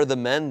 where are the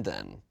men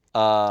then?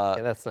 Yeah,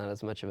 that's not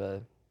as much of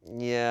a...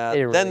 Yeah,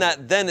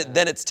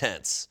 then it's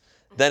tense.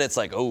 Then it's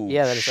like, oh,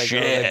 yeah, then it's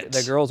shit. Like,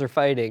 the girls are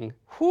fighting.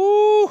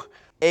 Whoo!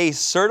 A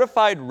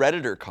certified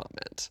Redditor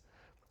comment.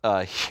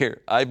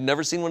 Here, I've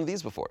never seen one of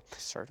these before.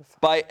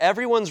 Certified. By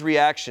everyone's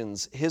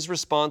reactions, his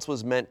response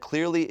was meant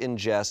clearly in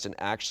jest and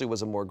actually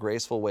was a more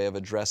graceful way of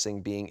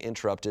addressing being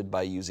interrupted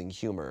by using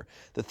humor.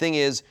 The thing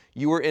is,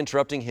 you were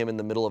interrupting him in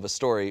the middle of a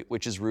story,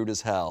 which is rude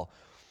as hell.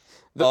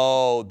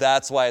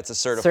 That's why it's a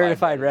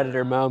certified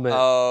Redditor moment.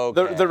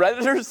 Okay. The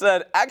Redditor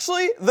said,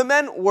 actually, the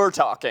men were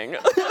talking.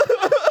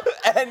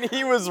 And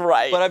he was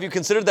right. But have you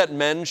considered that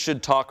men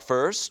should talk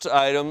first?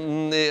 Sorry,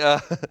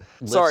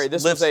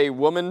 this was a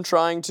woman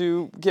trying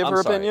to give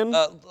her opinion?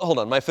 Hold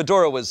on, my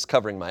fedora was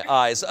covering my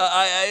eyes.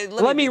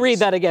 Let me read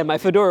that again. My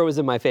fedora was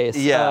in my face.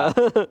 Yeah.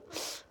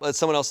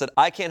 Someone else said,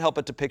 I can't help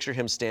but to picture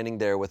him standing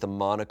there with a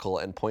monocle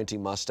and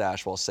pointing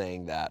mustache while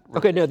saying that.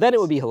 Okay, no, then it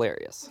would be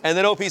hilarious. And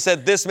then OP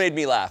said, this made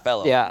me laugh,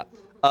 LOL. Yeah.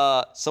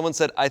 Someone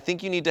said, I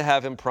think you need to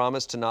have him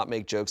promise to not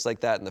make jokes like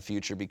that in the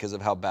future because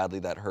of how badly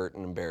that hurt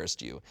and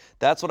embarrassed you.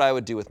 That's what I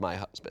would do with my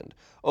husband.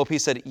 OP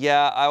said,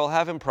 yeah, I will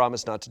have him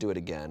promise not to do it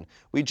again.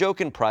 We joke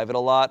in private a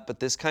lot, but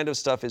this kind of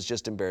stuff is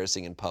just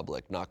embarrassing in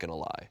public, not gonna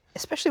lie.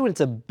 Especially when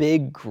it's a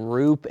big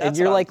group and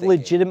you're like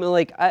legitimately,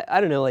 like, I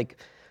don't know, like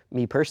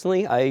me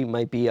personally, I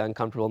might be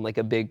uncomfortable in like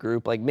a big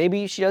group. Like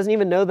maybe she doesn't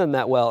even know them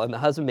that well and the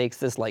husband makes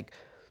this like,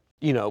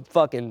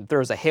 fucking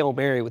throws a Hail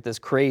Mary with this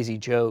crazy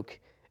joke.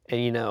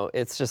 And,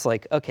 it's just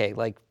like, okay,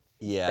 like,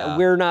 yeah,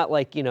 we're not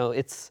like,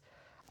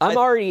 I'm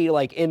already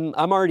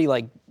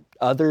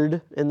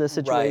othered in this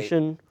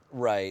situation.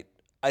 Right.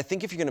 I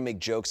think if you're going to make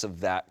jokes of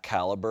that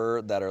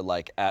caliber that are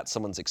like at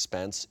someone's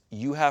expense,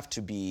 you have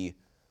to be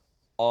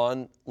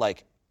on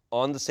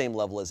the same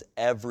level as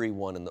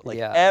everyone in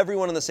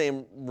everyone in the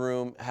same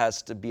room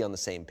has to be on the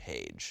same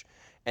page.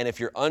 And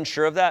if you're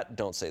unsure of that,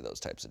 don't say those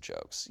types of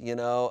jokes,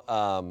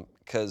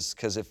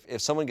 because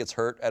if someone gets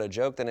hurt at a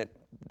joke, then it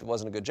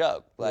wasn't a good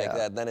joke.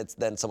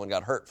 Then someone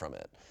got hurt from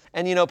it.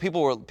 And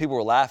people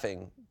were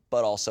laughing,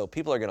 but also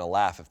people are gonna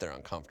laugh if they're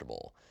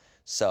uncomfortable.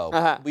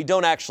 So we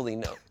don't actually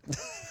know.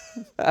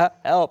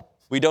 Help.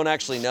 We don't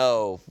actually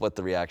know what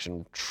the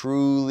reaction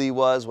truly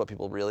was, what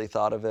people really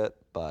thought of it.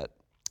 But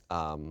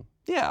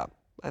yeah,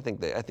 I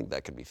think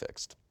that could be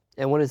fixed.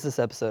 And what is this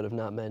episode of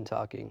Not Men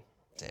Talking?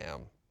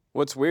 Damn.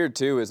 What's weird,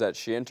 too, is that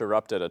she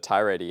interrupted a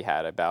tirade he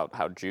had about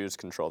how Jews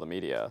control the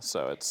media,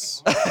 so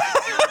it's...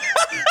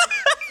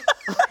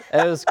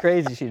 It was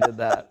crazy she did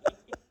that.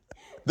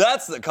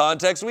 That's the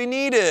context we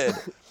needed.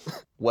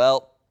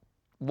 Well,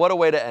 what a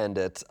way to end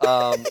it.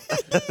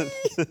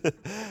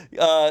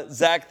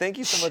 Zach, thank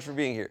you so much for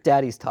being here.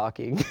 Daddy's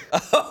talking.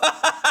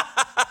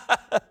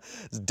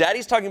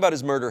 Daddy's talking about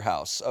his murder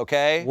house,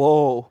 okay?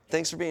 Whoa.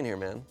 Thanks for being here,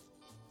 man.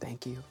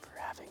 Thank you for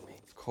having me.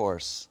 Of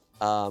course.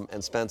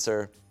 And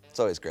Spencer, it's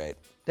always great.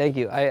 Thank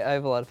you. I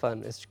have a lot of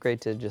fun. It's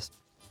great to just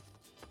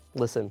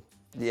listen.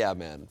 Yeah,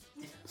 man.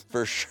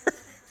 For sure.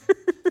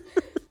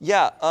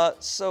 Yeah,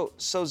 so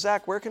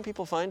Zach, where can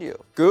people find you?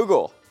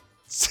 Google.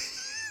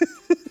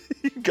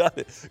 You got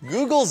it.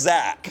 Google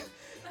Zach.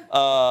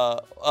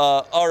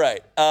 All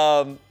right.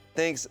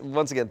 Thanks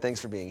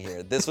for being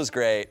here. This was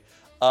great.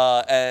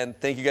 And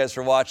thank you guys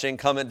for watching.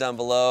 Comment down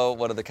below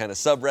what are the kind of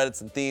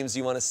subreddits and themes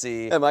you want to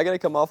see. Am I going to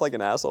come off like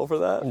an asshole for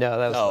that? No,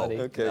 that was funny.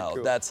 Okay,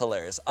 cool. That's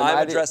hilarious.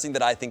 I'm addressing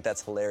that I think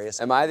that's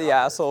hilarious. Am I the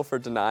asshole for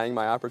denying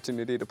my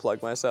opportunity to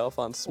plug myself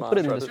on Smart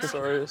Reddit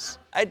stories?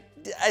 I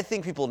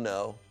think people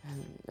know.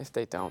 If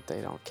they don't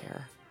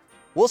care.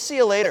 We'll see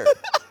you later.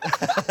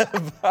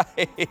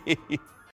 Bye.